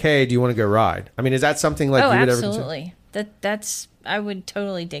 It's just like, hey, do you want to go ride? I mean, is that something like you would ever consider? Absolutely. That's I would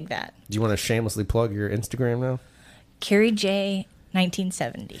totally dig that. Do you want to shamelessly plug your Instagram now? Carrie J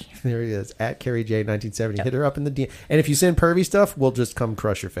 1970. There he is, at Carrie J 1970. Yep. Hit her up in the DM. And if you send pervy stuff, we'll just come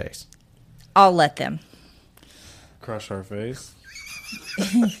crush your face. I'll let them. Crush our face.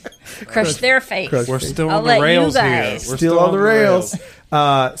 Crush their face. We're still I'll on the let you rails here. guys. We're Still on the rails.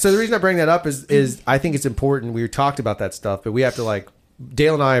 So the reason I bring that up is I think it's important. We talked about that stuff, but we have to like,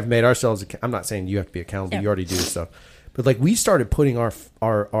 Dale and I have made ourselves, I'm not saying you have to be accountable. Yeah. You already do this stuff. But like we started putting our foot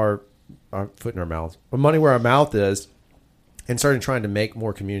in our mouths, our money where our mouth is, and started trying to make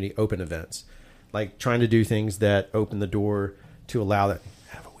more community open events. Like trying to do things that open the door to allow that.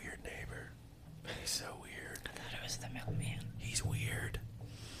 I have a weird neighbor. He's so weird. I thought it was the mailman. He's weird.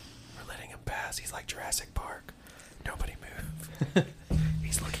 We're letting him pass. He's like Jurassic Park. Nobody move.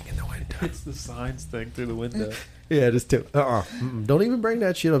 He's looking in the window. It's the signs thing through the window. Yeah, just don't even bring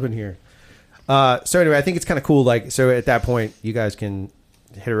that shit up in here. So anyway, I think it's kind of cool. Like, so at that point, you guys can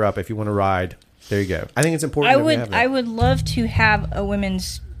hit her up if you want to ride. There you go. I think it's important. I would love to have a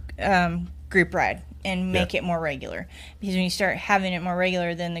women's group ride and make it more regular, because when you start having it more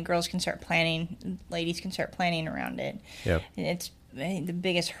regular, then the girls can start planning, ladies can start planning around it. Yeah, And it's I think the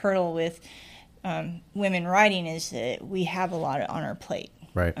biggest hurdle with women riding is that we have a lot on our plate.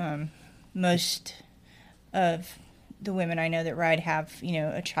 right. Most of the women I know that ride have,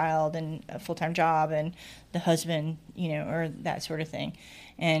 a child and a full-time job and the husband, or that sort of thing.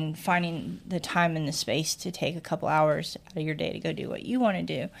 And finding the time and the space to take a couple hours out of your day to go do what you want to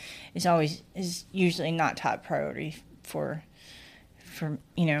do is usually not top priority for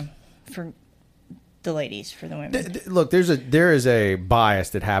the ladies, for the women. Look, there is a bias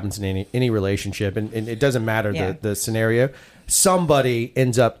that happens in any relationship, and it doesn't matter the scenario. Somebody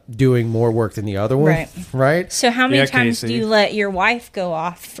ends up doing more work than the other one, right? So how many Yeah, times Casey. do you let your wife go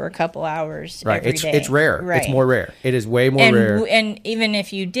off for a couple hours Right. every day? It's rare. Right. It's more rare. It is way more rare. And even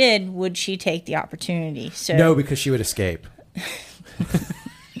if you did, would she take the opportunity? So No, because she would escape.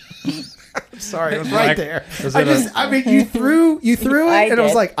 Sorry, it was right there. You threw it, I and I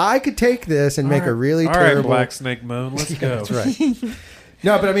was did. like, I could take this and make a really All right, terrible. Black Snake Moan, let's go. That's right.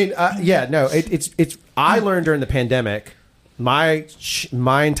 No, but I mean, it's. I learned during the pandemic, my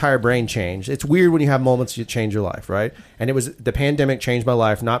entire brain changed. It's weird when you have moments you change your life, right? And it was the pandemic changed my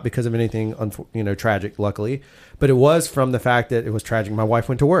life, not because of anything tragic, luckily, but it was from the fact that it was tragic. My wife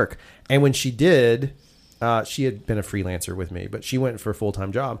went to work, and when she did. She had been a freelancer with me, but she went for a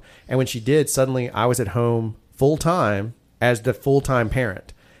full-time job. And when she did, suddenly I was at home full-time as the full-time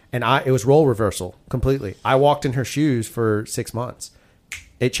parent. And it was role reversal completely. I walked in her shoes for 6 months.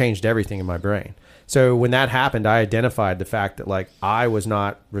 It changed everything in my brain. So when that happened, I identified the fact that like I was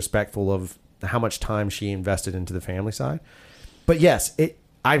not respectful of how much time she invested into the family side. But yes,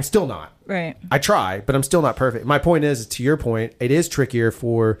 I'm still not. right. I try, but I'm still not perfect. My point is, to your point, it is trickier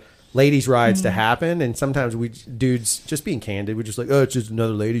for ladies rides to happen, and sometimes we dudes, just being candid, we're just like, oh, it's just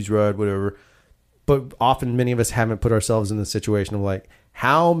another ladies ride, whatever. But often many of us haven't put ourselves in the situation of like,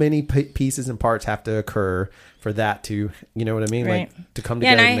 how many pieces and parts have to occur for that to, you know what I mean? Right. Like to come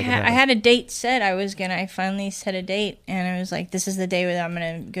Yeah, together. and And make it happen. I had a date set. I finally set a date, and I was like, this is the day that I'm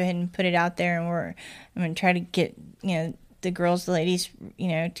going to go ahead and put it out there, and I'm going to try to get, the girls, the ladies,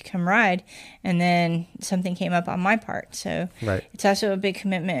 to come ride. And then something came up on my part. So Right. it's also a big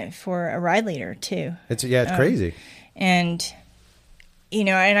commitment for a ride leader too. It's crazy. And,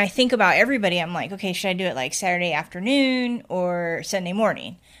 and I think about everybody. I'm like, okay, should I do it like Saturday afternoon or Sunday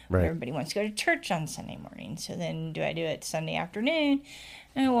morning? Right. Everybody wants to go to church on Sunday morning. So then do I do it Sunday afternoon?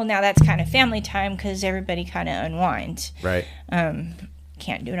 Oh, well, now that's kind of family time because everybody kind of unwinds. Right.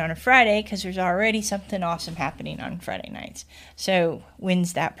 Can't do it on a Friday because there's already something awesome happening on Friday nights. So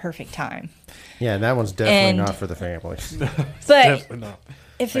when's that perfect time? Yeah, and that one's definitely And- not for the family. But Definitely not.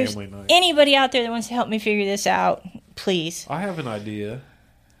 if there's Family night. anybody out there that wants to help me figure this out, please. I have an idea.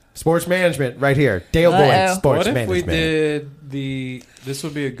 Sports management right here. Dale Uh-oh. Boyd, sports What if management. we did this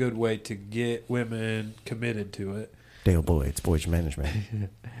would be a good way to get women committed to it. Dale Boyd, sports management.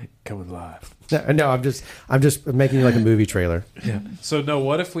 Coming live. No, I'm just making you like a movie trailer. Yeah. So no,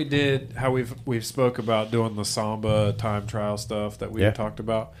 what if we did how we've spoke about doing the Samba time trial stuff that we Yeah. talked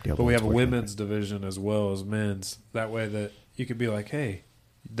about, Yeah, but we have a sports women's division as well as men's. That way that you could be like, hey,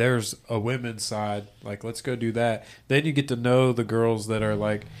 there's a women's side, like let's go do that. Then you get to know the girls that are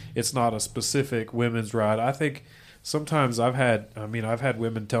like, it's not a specific women's ride. I think sometimes I've had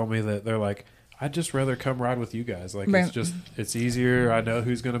women tell me that they're like, I'd just rather come ride with you guys. Like Right. it's easier. I know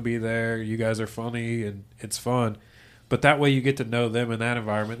who's going to be there. You guys are funny and it's fun. But that way you get to know them in that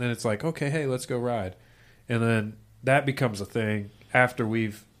environment. Then it's like, okay, hey, let's go ride. And then that becomes a thing after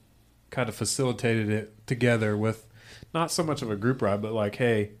we've kind of facilitated it together with not so much of a group ride, but like,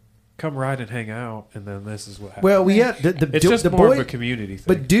 hey, come ride and hang out. And then this is what happens. Well, it's just more of a community thing.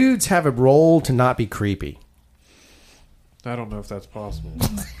 But dudes have a role to not be creepy. I don't know if that's possible.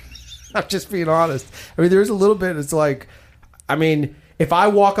 I'm just being honest. I mean, there's a little bit. It's like, I mean, if I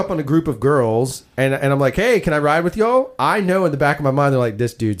walk up on a group of girls and I'm like, hey, can I ride with y'all? I know in the back of my mind, they're like,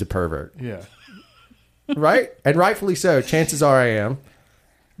 this dude's a pervert. Yeah. Right? And rightfully so. Chances are I am.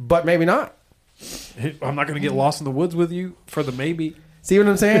 But maybe not. I'm not going to get lost in the woods with you for the maybe. See what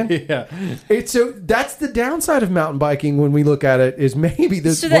I'm saying? Yeah. So that's the downside of mountain biking when we look at it is maybe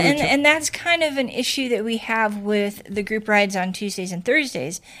this. So and that's kind of an issue that we have with the group rides on Tuesdays and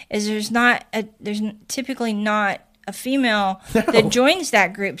Thursdays is there's typically not a female that joins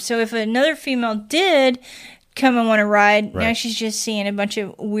that group. So if another female did come and want to ride, now Right. she's just seeing a bunch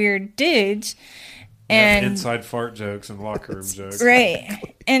of weird dudes. Yeah, And inside fart jokes and locker room jokes. right.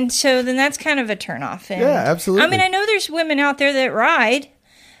 And so then that's kind of a turnoff. And, Yeah, absolutely. I mean, I know there's women out there that ride.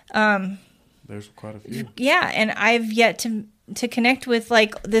 There's quite a few. Yeah, and I've yet to connect with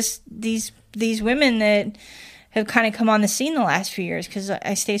like these women that have kind of come on the scene the last few years because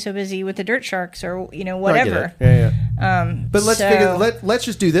I stay so busy with the Dirt Sharks or I get whatever. it. Yeah. But let's so- let's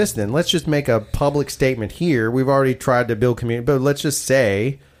just do this then. Let's just make a public statement here. We've already tried to build community, but let's just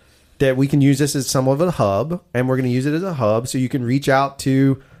say that we can use this as somewhat of a hub, and we're going to use it as a hub so you can reach out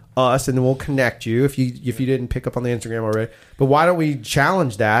to us, and then we'll connect you if you didn't pick up on the Instagram already. But why don't we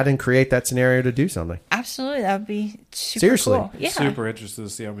challenge that and create that scenario to do something? Absolutely, that would be super Seriously. cool. Yeah, Super interested to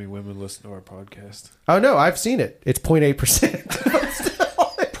see how many women listen to our podcast. Oh no, I've seen it. It's 0.8%.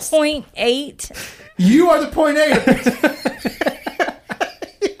 0.8. You are the 0.8.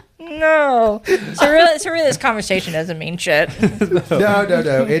 No, so really, this conversation doesn't mean shit. No.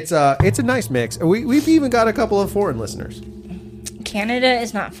 It's a nice mix. We've even got a couple of foreign listeners. Canada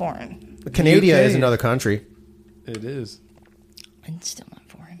is not foreign. Canada UK. is another country. It is. It's still not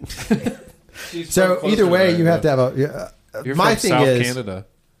foreign. So either way, you have to have a. You're my from thing South is, Canada.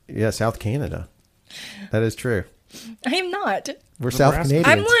 yeah, South Canada. That is true. I am not. We're South Nebraska. Canadians.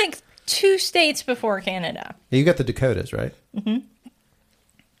 I'm like 2 states before Canada. Yeah, you got the Dakotas, right? Mm-hmm.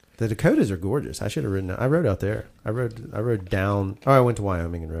 The Dakotas are gorgeous. I should have ridden. I rode out there. I rode down. Oh, I went to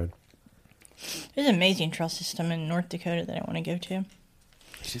Wyoming and rode. There's an amazing trail system in North Dakota that I want to go to.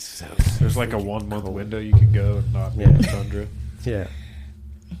 There's like a 1 month window you can go and not be in the tundra. Yeah.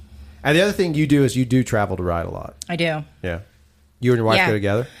 And the other thing you do is you do travel to ride a lot. I do. Yeah. You and your wife Yeah. go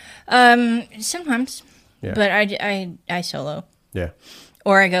together. Sometimes. Yeah. But I solo. Yeah.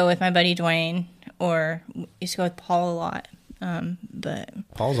 Or I go with my buddy Dwayne, or I used to go with Paul a lot. But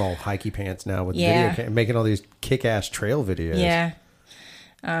Paul's all hikey pants now with Yeah. video, making all these kick-ass trail videos. yeah.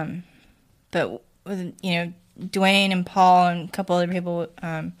 But with, Dwayne and Paul and a couple other people,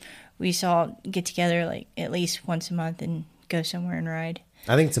 we used to all get together like at least once a month and go somewhere and ride.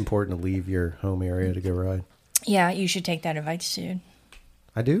 I think it's important to leave your home area to go ride. Yeah, you should take that advice, dude.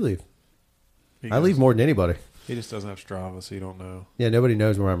 I do leave. He I leave more than anybody. He just doesn't have Strava, so you don't know. Yeah, nobody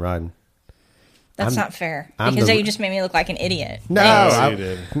knows where I'm riding. That's I'm- not fair. I'm Because the- then you just made me look like an idiot. No, Yes, I- he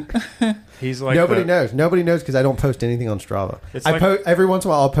did. He's like nobody the- knows. Nobody knows because I don't post anything on Strava. It's I like- every once in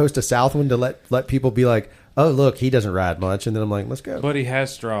a while I'll post a south one to let people be like, oh look, he doesn't ride much, and then I'm like, let's go. But he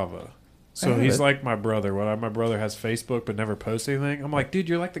has Strava. So I know he's it. like my brother. My brother has Facebook but never posts anything. I'm like, dude,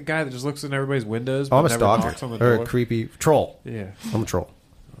 you're like the guy that just looks in everybody's windows Oh, but I'm a never stalker knocks on the or door. a creepy troll. Yeah, I'm a troll.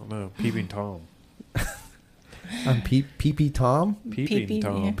 I don't know. Peeping Tom. I'm Pee-Pee Tom. Peeping Pee-pee,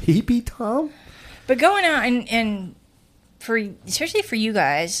 Tom. yeah. Pee-Pee Tom. But going out and for especially for you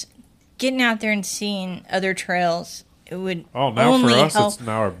guys, getting out there and seeing other trails, it would Oh, now for only us, help. it's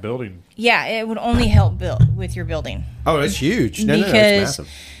now our building. Yeah, it would only help build with your building. Oh, it's huge. No, it's Because- massive.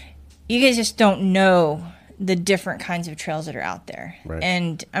 You guys just don't know the different kinds of trails that are out there. Right.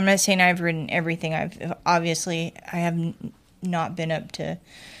 And I'm not saying I've ridden everything. I have not been up to,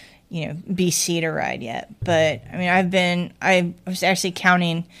 BC to ride yet. But I mean, I was actually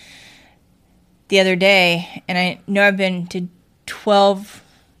counting the other day, and I know I've been to 12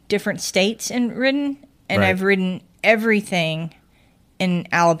 different states and ridden, and Right. I've ridden everything in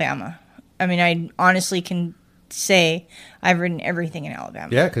Alabama. I mean, I honestly can say I've ridden everything in Alabama.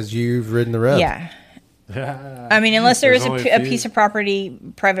 Yeah, because you've ridden the rev. Yeah. I mean, unless there is There's a only a few. piece of property,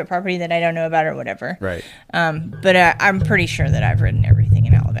 private property that I don't know about or whatever. Right. But I'm pretty sure that I've ridden everything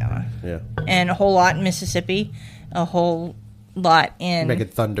in Alabama. Yeah. And a whole lot in Mississippi, a whole lot in Make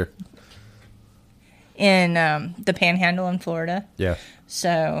it thunder. the Panhandle in Florida. Yeah.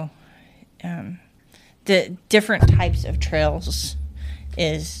 So, the different types of trails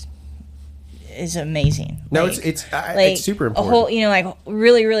is amazing. No, Like- it's super important. A whole, like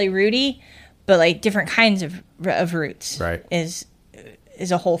really, really rooty, but like different kinds of routes. Right. Is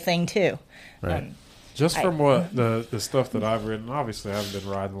a whole thing too. Right. Just from what the stuff that I've ridden, obviously I haven't been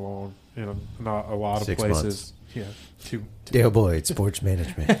riding along in not a lot of 6 places. months. Yeah, two. Dale Boyd, sports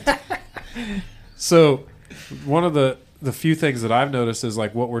management. So one of the few things that I've noticed is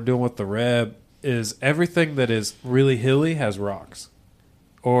like what we're doing with the Reb is everything that is really hilly has rocks,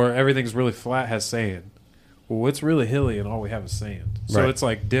 or everything's really flat has sand. Well, it's really hilly and all we have is sand. So Right. it's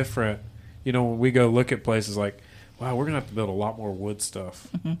like different. When we go look at places like, wow, we're gonna have to build a lot more wood stuff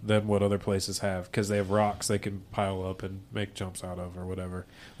than what other places have because they have rocks they can pile up and make jumps out of or whatever,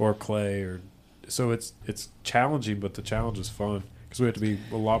 or clay or. So it's challenging, but the challenge is fun because we have to be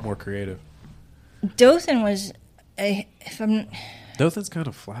a lot more creative. Dothan was, if I'm Dothan's kind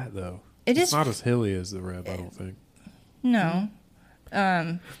of flat though. It It's is- not as hilly as the Reb, I don't think. no.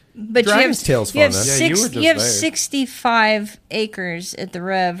 But Dragon's Tail's you have fun, though. Yeah, you were just you have there. 65 acres at the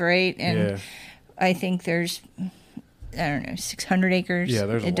Rev, right? And Yeah. I think there's, I don't know, 600 acres. Yeah,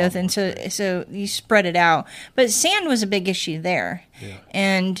 there's a at lot Dothan. more So you spread it out, but sand was a big issue there. Yeah.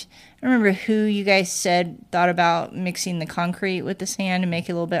 And I don't remember who you guys thought about mixing the concrete with the sand to make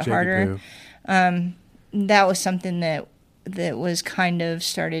it a little bit Jacob harder. Blue. That was something that was kind of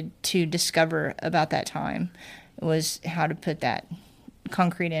started to discover about that time, was how to put that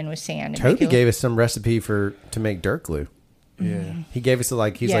concrete in with sand. And make Toby it- gave us some recipe to make dirt glue. Yeah. He gave us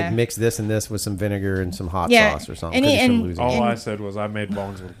he's Yeah. like mix this and this with some vinegar and some hot Yeah. sauce or something. And 'cause he- he's from and- Louisiana. All I said was I made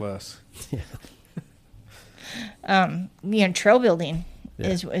bongs with less. Trail building Yeah.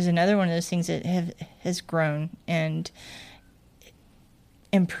 is another one of those things that has grown and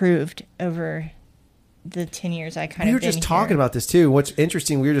improved over the 10 years I kind We of were been just talking here. about this too. What's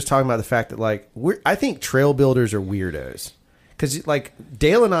interesting, we were just talking about the fact that I think trail builders are weirdos because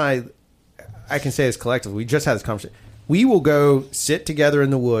Dale and I can say this collectively. We just had this conversation. We will go sit together in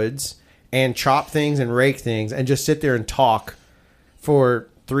the woods and chop things and rake things and just sit there and talk for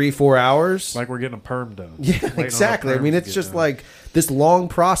 3-4 hours. Like we're getting a perm done. Yeah, Waiting on our exactly. I perms mean, to it's get just done. like this long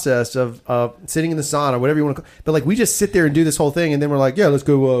process of sitting in the sauna, whatever you want to call it. But we just sit there and do this whole thing, and then we're like, yeah, let's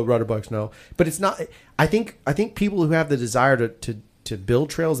go ride our bikes now. But it's not. I think people who have the desire to build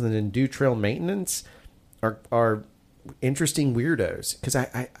trails and then do trail maintenance are interesting weirdos because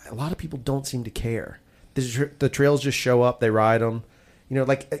a lot of people don't seem to care. The trails just show up, they ride them.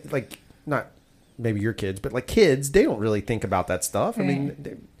 Like not maybe your kids, but like kids, they don't really think about that stuff. I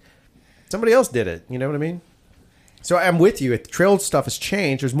mean, somebody else did it. You know what I mean? So I'm with you. If trail stuff has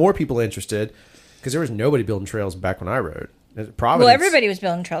changed, there's more people interested because there was nobody building trails back when I rode. Providence. Well, everybody was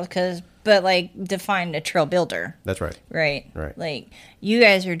building trails but define a trail builder, That's right. right? Right. Like you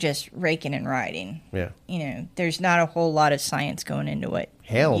guys are just raking and riding. Yeah. There's not a whole lot of science going into what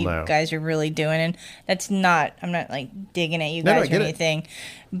Hell you no. guys are really doing, and that's not. I'm not digging at you No, I guys or get it. anything,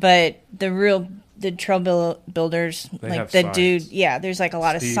 but the real the trail builders, They like have the science. dude. Yeah, there's like a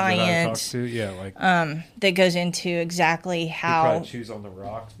lot of Steve that I talked science to, yeah, like that goes into exactly he how. probably chews on the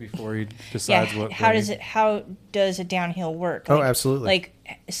rocks before he decides what. How grade. how does a downhill work? Oh, absolutely. Like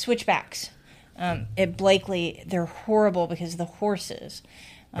switchbacks. At Blakely, they're horrible because the horses.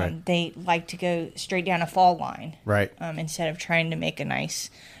 Right. They like to go straight down a fall line, Right. instead of trying to make a nice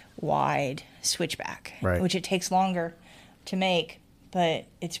wide switchback, Right. which it takes longer to make, but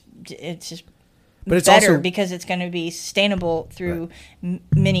it's just But it's better also because it's going to be sustainable through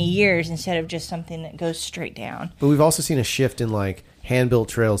many years instead of just something that goes straight down. But we've also seen a shift in like hand-built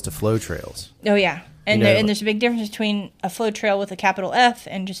trails to flow trails. Oh yeah, and You know, and there's a big difference between a flow trail with a capital F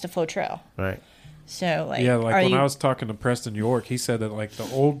and just a flow trail. Right. So like, Yeah, like are when you, I was talking to Preston York, he said that like the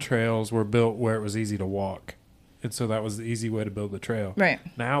old trails were built where it was easy to walk. And so that was the easy way to build the trail. Right.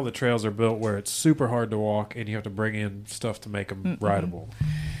 Now the trails are built where it's super hard to walk and you have to bring in stuff to make them rideable.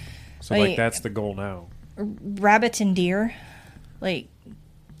 So Like- like that's the goal now. rabbits and deer, like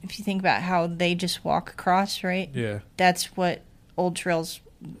if you think about how they just walk across, right? Yeah. That's what old trails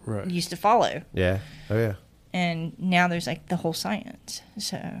Right. used to follow, Yeah. Oh yeah. and now there's like the whole science.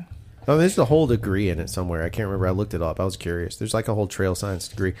 So Oh, there's a whole degree in it somewhere. I can't remember. I looked it up. I was curious. There's like a whole trail science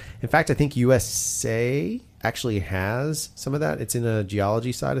degree. In fact, I think USA actually has some of that. It's in the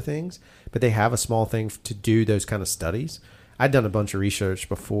geology side of things, but they have a small thing to do those kind of studies. I'd done a bunch of research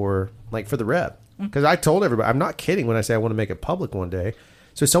before, like for the rep, because I told everybody, I'm not kidding when I say I want to make it public one day.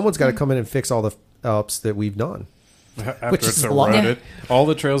 So someone's got to come in and fix all the ups that we've done. After Which it's is a lot. eroded. All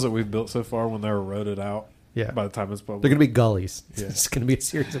the trails that we've built so far when they're eroded out, Yeah. by the time it's public. They're going to be gullies. Yeah. It's going to be a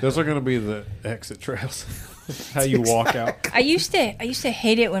series of Those are going to be the exit trails. How you walk out. I used to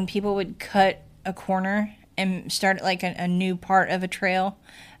hate it when people would cut a corner and start like a new part of a trail.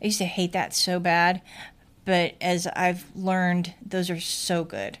 I used to hate that so bad, but as I've learned, those are so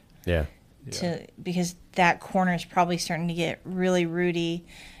good Yeah. because that corner is probably starting to get really rooty,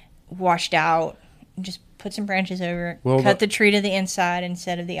 washed out. Just put some branches over it, Well, cut the tree to the inside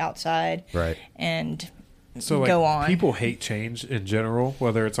instead of the outside, Right. and So like go on. people hate change in general,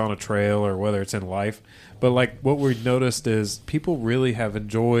 whether it's on a trail or whether it's in life. But like what we noticed is people really have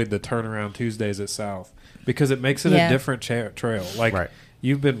enjoyed the turnaround Tuesdays at South because it makes it Yeah. a different trail. Like Right.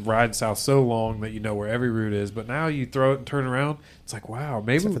 you've been riding South so long that you know where every route is, but now you throw it and turn around. It's like wow,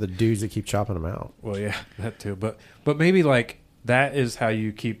 maybe Except for the dudes that keep chopping them out. well yeah that too. But maybe like that is how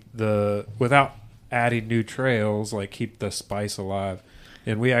you keep the without adding new trails, like keep the spice alive.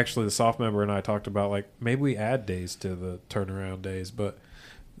 And we actually, the soft member and I talked about like maybe we add days to the turnaround days, but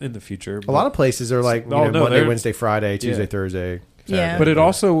in the future. A lot of places are like No, Monday, they're- Wednesday, Friday, Tuesday, Yeah. Thursday. Yeah. Saturday. But it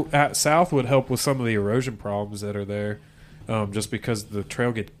also at South would help with some of the erosion problems that are there, just because the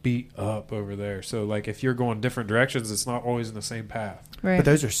trail gets beat up over there. So like if you're going different directions, it's not always in the same path. right. But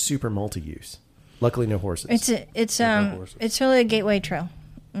those are super multi-use. Luckily, no horses. It's horses. it's really a gateway trail.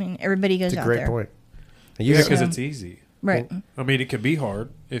 I mean, everybody goes It's a out great there, point. And Yeah, you because So- it's easy. right? I mean, it could be hard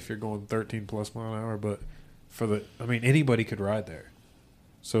if you're going 13 plus mile an hour, but anybody could ride there.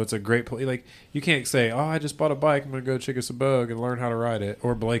 So it's a great place. Like you can't say, "Oh, I just bought a bike. I'm going to go to Chickasaugee and learn how to ride it."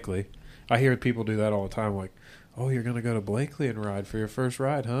 Or Blakely. I hear people do that all the time. Like, "Oh, you're going to go to Blakely and ride for your first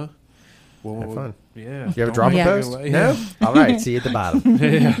ride, huh?" Well, Have fun. Yeah. You ever Don't drop a make it post? away. No? All right. See you at the bottom.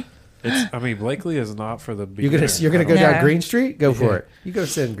 Yeah. It's. I mean, Blakely is not for the. You're gonna beginner. go No. down Green Street? Go for Yeah. it. You go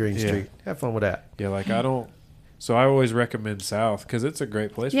sit in Green Yeah. Street. Have fun with that. Yeah, like I don't. So I always recommend South because it's a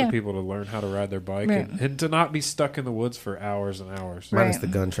great place Yeah. for people to learn how to ride their bike Right. and to not be stuck in the woods for hours and hours. Minus Right. the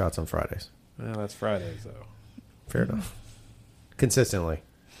gunshots on Fridays. Well, that's Fridays though. Fair enough. Consistently.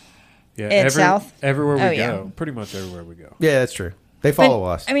 Yeah, At South? everywhere we Oh, go, yeah. pretty much everywhere we go. Yeah, that's true. They follow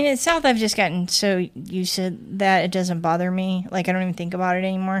us. I mean, at South, I've just gotten so used to that it doesn't bother me. Like I don't even think about it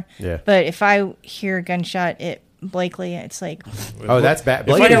anymore. Yeah. But if I hear a gunshot at Blakely, it's like Oh, that's bad. If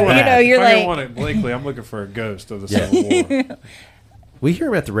Blake I is don't want, you know, bad. you're if I don't like- want it Blakely, I'm looking for a ghost of the Yeah. Civil War. We hear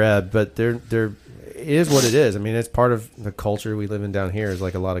them at the Reb, but they're it is what it is. I mean, it's part of the culture we live in down here. Is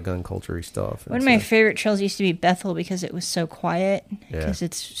like a lot of gun culture-y stuff. one And of my so- favorite trails used to be Bethel because it was so quiet. Yeah. Because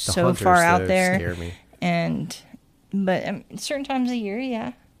it's the so hunters, far though, out there. Scare me. But certain times of year,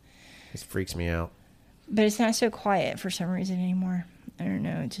 yeah. It freaks me out. But it's not so quiet for some reason anymore. I don't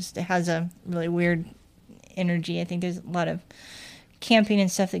know. It has a really weird energy. I think there's a lot of camping and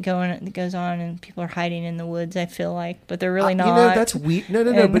stuff that goes on, and people are hiding in the woods. I feel like, but they're really not. You know, that's weird. No.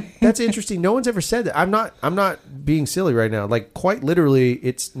 And- But that's interesting. No one's ever said that. I'm not being silly right now. Like quite literally,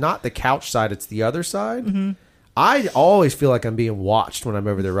 it's not the couch side; it's the other side. Mm-hmm. I always feel like I'm being watched when I'm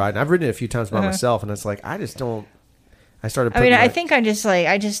over there riding. I've ridden it a few times by Uh-huh. myself, and it's like I just don't. I started. I mean, putting I my- think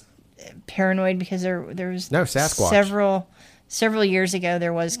I just paranoid because there was No, Sasquatch. several years ago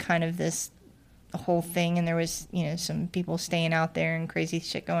there was kind of this the whole thing, and there was some people staying out there and crazy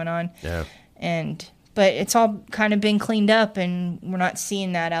shit going on. Yeah. But it's all kind of been cleaned up, and we're not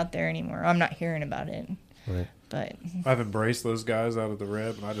seeing that out there anymore. I'm not hearing about it. Right. But I've embraced those guys out of the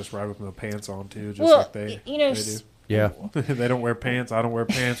rep, and I just ride with no pants on too, just well, like they do. Yeah. They don't wear pants. I don't wear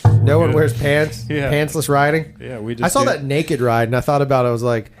pants. No We're one good. wears pants. Yeah. Pantsless riding. Yeah, we just. I saw do- that naked ride, and I thought about it. I was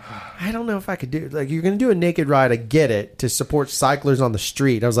like, I don't know if I could do. Like, you're going to do a naked ride. I get it, to support cyclers on the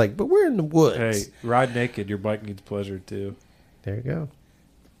street. I was like, but we're in the woods. Hey, ride naked. Your bike needs pleasure too. There you go.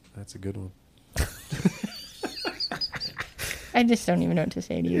 That's a good one. I just don't even know what to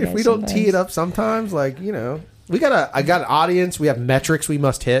say to you. If guys we don't tee it sometimes. up sometimes, like, I got an audience. We have metrics we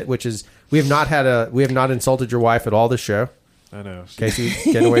must hit, which is we have not insulted your wife at all this show. I know. Casey's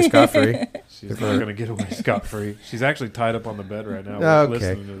getting away scot free. She's not going to get away scot free. She's actually tied up on the bed right now. Okay.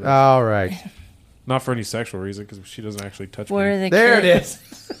 Listening to this. All right. Not for any sexual reason, because she doesn't actually touch What me. are the There it kids?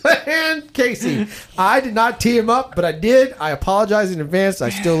 is. And Casey, I did not tee him up, but I did. I apologize in advance. I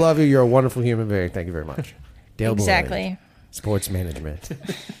still love you. You're a wonderful human being. Thank you very much. Dale Boyd, Exactly. sports management.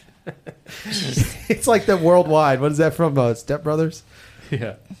 It's like the worldwide. What is that from? Step Brothers?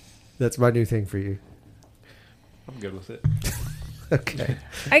 Yeah, That's my new thing for you. I'm good with it. Okay.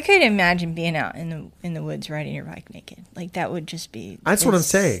 I could imagine being out in the woods riding your bike naked. Like that would just be. That's what I'm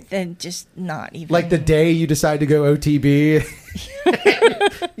saying. Then just not even. Like the day you decide to go OTB.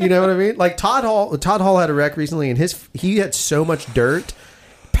 You know what I mean? Like Todd Hall had a wreck recently, and he had so much dirt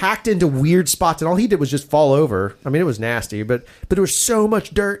packed into weird spots, and all he did was just fall over. I mean, it was nasty, but there was so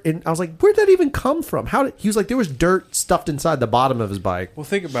much dirt, and I was like, where'd that even come from? He was like, there was dirt stuffed inside the bottom of his bike. Well,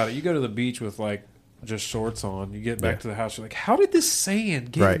 think about it. You go to the beach with like just shorts on. You get back to the house. You're like, how did this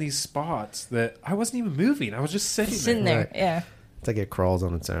sand get Right. in these spots that I wasn't even moving? I was just sitting there. Right. Yeah. It's like it crawls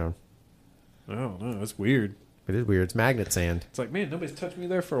on its own. I don't know. It's weird. It is weird. It's magnet sand. It's like, man, nobody's touched me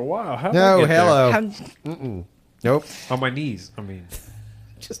there for a while. How did No, I get there? hello. How, Nope. On my knees. I mean,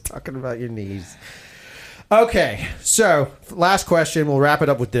 Just talking about your knees. Okay, so last question. We'll wrap it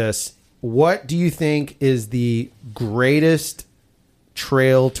up with this. What do you think is the greatest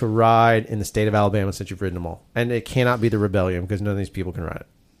trail to ride in the state of Alabama since you've ridden them all? And it cannot be the Rebellion because none of these people can ride it.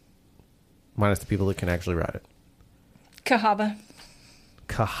 Minus the people that can actually ride it. Cahaba.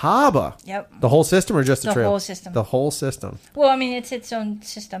 Cahaba. Yep. The whole system or just the The trail? whole system. The whole system. Well, I mean, it's its own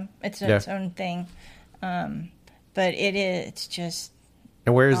system. It's its Yeah. own thing. But it's just.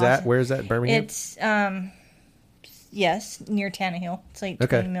 And where is that? Awesome. Where is that? Birmingham? It's yes, near Tannehill. It's like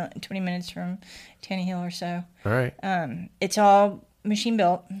Okay. 20 minutes from Tannehill or so. All right. It's all machine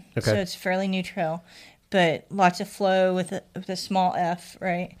built, so Okay. it's fairly new trail, but lots of flow with a small F,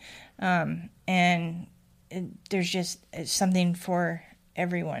 right? There's just something for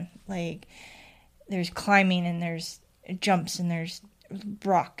everyone. Like there's climbing and there's jumps and there's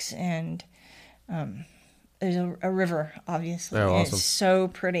rocks and there's a river, obviously. Oh, and awesome. It's so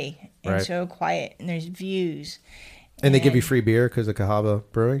pretty and Right. so quiet, and there's views. And they give you free beer because of Cahaba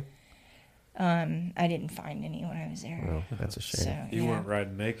Brewing? I didn't find any when I was there. Oh, that's a shame. So you yeah. weren't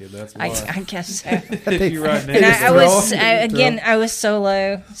riding naked. That's why. I guess so. If you ride And naked, I was thrill. I was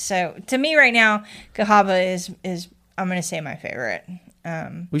solo. So to me right now, Cahaba is I'm gonna say my favorite.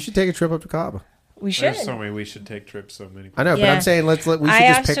 We should take a trip up to Cahaba. We should. there's so many we should take trips. So many. I know, but Yeah. I'm saying we should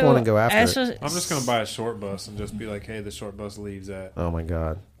I just pick also- one and go I after it. also- I'm just gonna buy a short bus and just be like, hey, the short bus leaves at. Oh my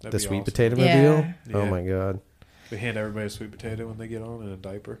god, That'd the be sweet awesome. potato Yeah. mobile. Oh Yeah. my god, We hand everybody a sweet potato when they get on in a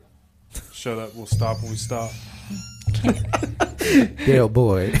diaper. Shut up. We'll stop when we stop. Dale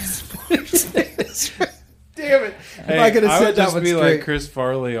Boyd. Damn it! Hey, I could have I said would that just one be straight. like Chris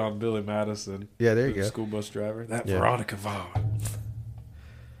Farley on Billy Madison. Yeah, there you the go. School bus driver. That Yeah. Veronica Vaughn.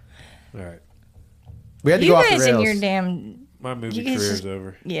 All right. We had to You go off the guys and rails. your damn My movie You guys career's just-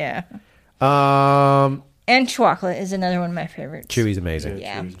 over. yeah. And chocolate is another one of my favorites. Chewie's amazing.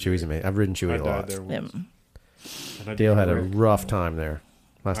 Yeah. Chewie's amazing. I've ridden Chewie I a died lot. there once. Yep. And I Dale did had a great. rough time there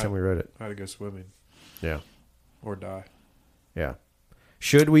last time we rode it. I had to go swimming Yeah, or die. yeah.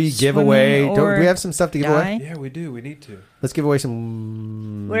 Should we give Swimming away? Do or we have some stuff to give away? die. Yeah, we do. We need to. Let's give away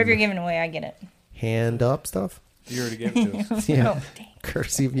some Whatever you're giving away, I get it. hand up stuff. You already gave it to us. Yeah, Oh, dang.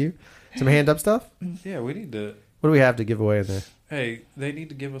 courtesy of you. Some hand up stuff. Yeah, we need to. What do we have to give away in there? Hey, they need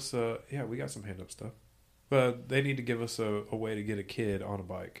to give us a. Yeah, we got some hand up stuff. But they need to give us a way to get a kid on a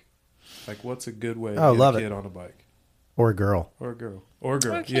bike. Like, what's a good way to Oh, get love a it. kid on a bike? Or a girl? Or a girl. Or a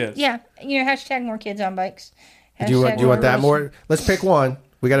girl, Okay. yes. Yeah. Hashtag more kids on bikes. Do you want that Hashtag more? Let's pick one.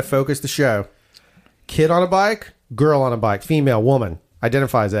 We got to focus the show. Kid on a bike, girl on a bike, female, woman,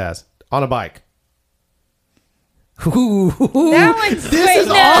 identifies as on a bike. Ooh, That one's this great. is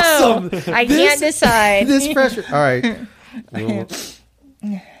No. awesome. I can't decide. This pressure. All right.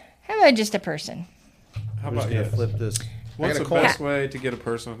 How about probably just a person. How I'm just about gonna you? flip this. What's I the gotta call- best way to get a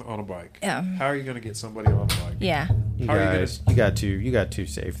person on a bike? Yeah. How are you going to get somebody on a bike? Yeah. You How are you gonna- guys, you got too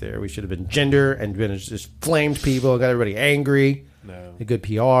safe there. We should have been gender and been just flamed people, got everybody angry. No. A good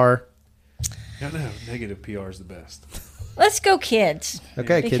PR. No, negative PR is the best. Let's go kids.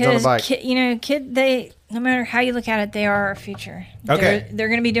 Okay, kids on a bike. They no matter how you look at it, they are our future. Okay. They're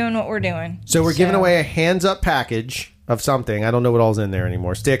going to be doing what we're doing. So we're giving away a hands up package of something. I don't know what all's in there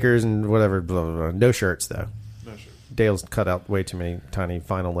anymore. Stickers and whatever. Blah, blah, blah. No shirts though. No sure. Dale's cut out way too many tiny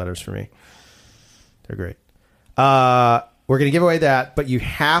final letters for me. They're great. We're going to give away that, but you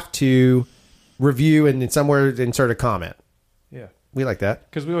have to review and somewhere insert a comment. Yeah. We like that.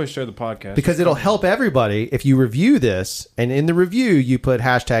 Because we always share the podcast. Because it'll help everybody if you review this, and in the review you put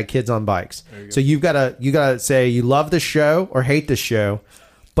hashtag kids on bikes. So you gotta say you love the show or hate the show,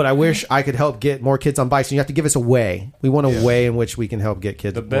 but I wish I could help get more kids on bikes. And you have to give us a way. We want a way in which we can help get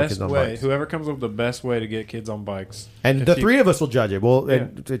kids. the more best kids on way. bikes. Whoever comes up with the best way to get kids on bikes. And the three of us will judge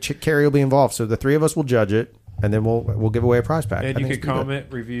it. Carrie will be involved, so the three of us will judge it, and then we'll give away a prize pack. And I you think can it's comment,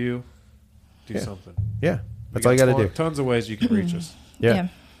 review, do something. Yeah, that's all you got to do. Tons of ways you can reach us. Yeah.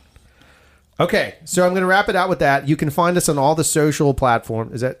 Okay, so I'm going to wrap it out with that. You can find us on all the social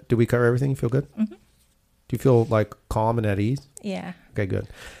platforms. Did we cover everything? You feel good? Mm-hmm. Do you feel like calm and at ease? Yeah. Okay, good.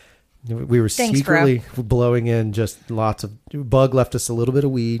 We were Thanks, secretly blowing in just lots of... Bug left us a little bit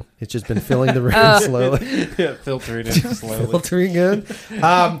of weed. It's just been filling the room slowly. Yeah, filtering in slowly. Filtering in.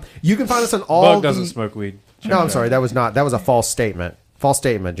 You can find us on all Bug doesn't smoke weed. No, I'm sorry. That was a false statement. False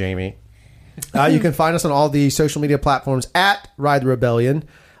statement, Jamie. You can find us on all the social media platforms at Ride the Rebellion.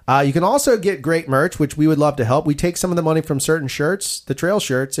 You can also get great merch, which we would love to help. We take some of the money from certain shirts, the trail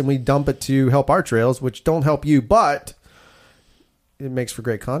shirts, and we dump it to help our trails, which don't help you, but it makes for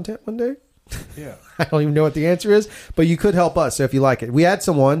great content one day. Yeah. I don't even know what the answer is, but you could help us. So if you like it, we had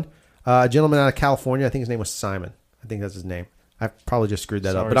someone, a gentleman out of California. I think his name was Simon. I think that's his name. I probably just screwed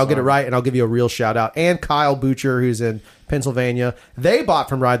that up, but I'll get it right, and I'll give you a real shout out. And Kyle Butcher, who's in Pennsylvania. They bought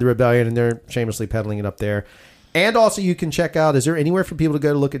from Ride the Rebellion, and they're shamelessly peddling it up there. And also, you can check out, is there anywhere for people to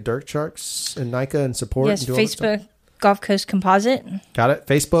go to look at Dirt Sharks and NICA and support? Yes, and do all that Facebook, stuff? Gulf Coast Composite. Got it.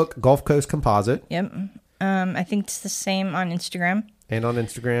 Facebook, Gulf Coast Composite. Yep. I think it's the same on Instagram. And on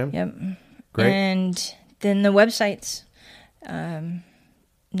Instagram. Yep. Great. And then the websites,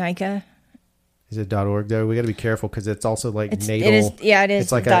 NICA. Is it .org though? We got to be careful because it's also like natal. It is. Yeah, it is.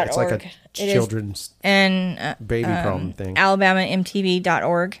 It's like .org. a children's and baby problem thing.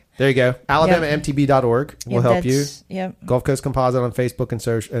 AlabamaMTV.org. There you go. AlabamaMTB.org will help you. Yep. Gulf Coast Composite on Facebook and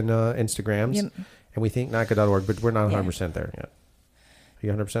Instagrams. Yep. And we think NICA.org, but we're not 100% there yet. Are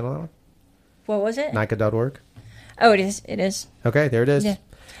you 100% on that one? What was it? NICA.org. Oh, it is. It is. Okay, there it is. Yeah.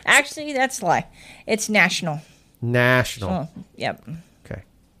 Actually, that's a lie. It's national. National. Oh, yep. Okay.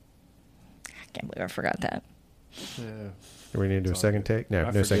 I can't believe I forgot that. Yeah. Do we need to do a second take? No,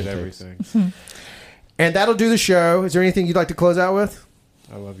 no second take. Everything. And that'll do the show. Is there anything you'd like to close out with?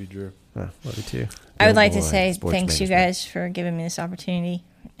 I love you, Drew. Oh, love you too. I would like to say Sports thanks you management. guys for giving me this opportunity,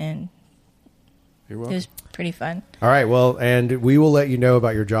 and You're it welcome. was pretty fun. All right, well, and we will let you know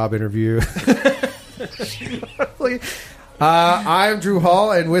about your job interview. I'm Drew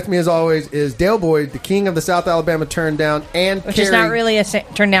Hall, and with me, as always, is Dale Boyd, the king of the South Alabama Turn Down, and Which Carrie. is not really a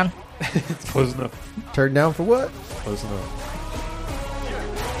turn down. It's close enough. Turn down for what? Close enough.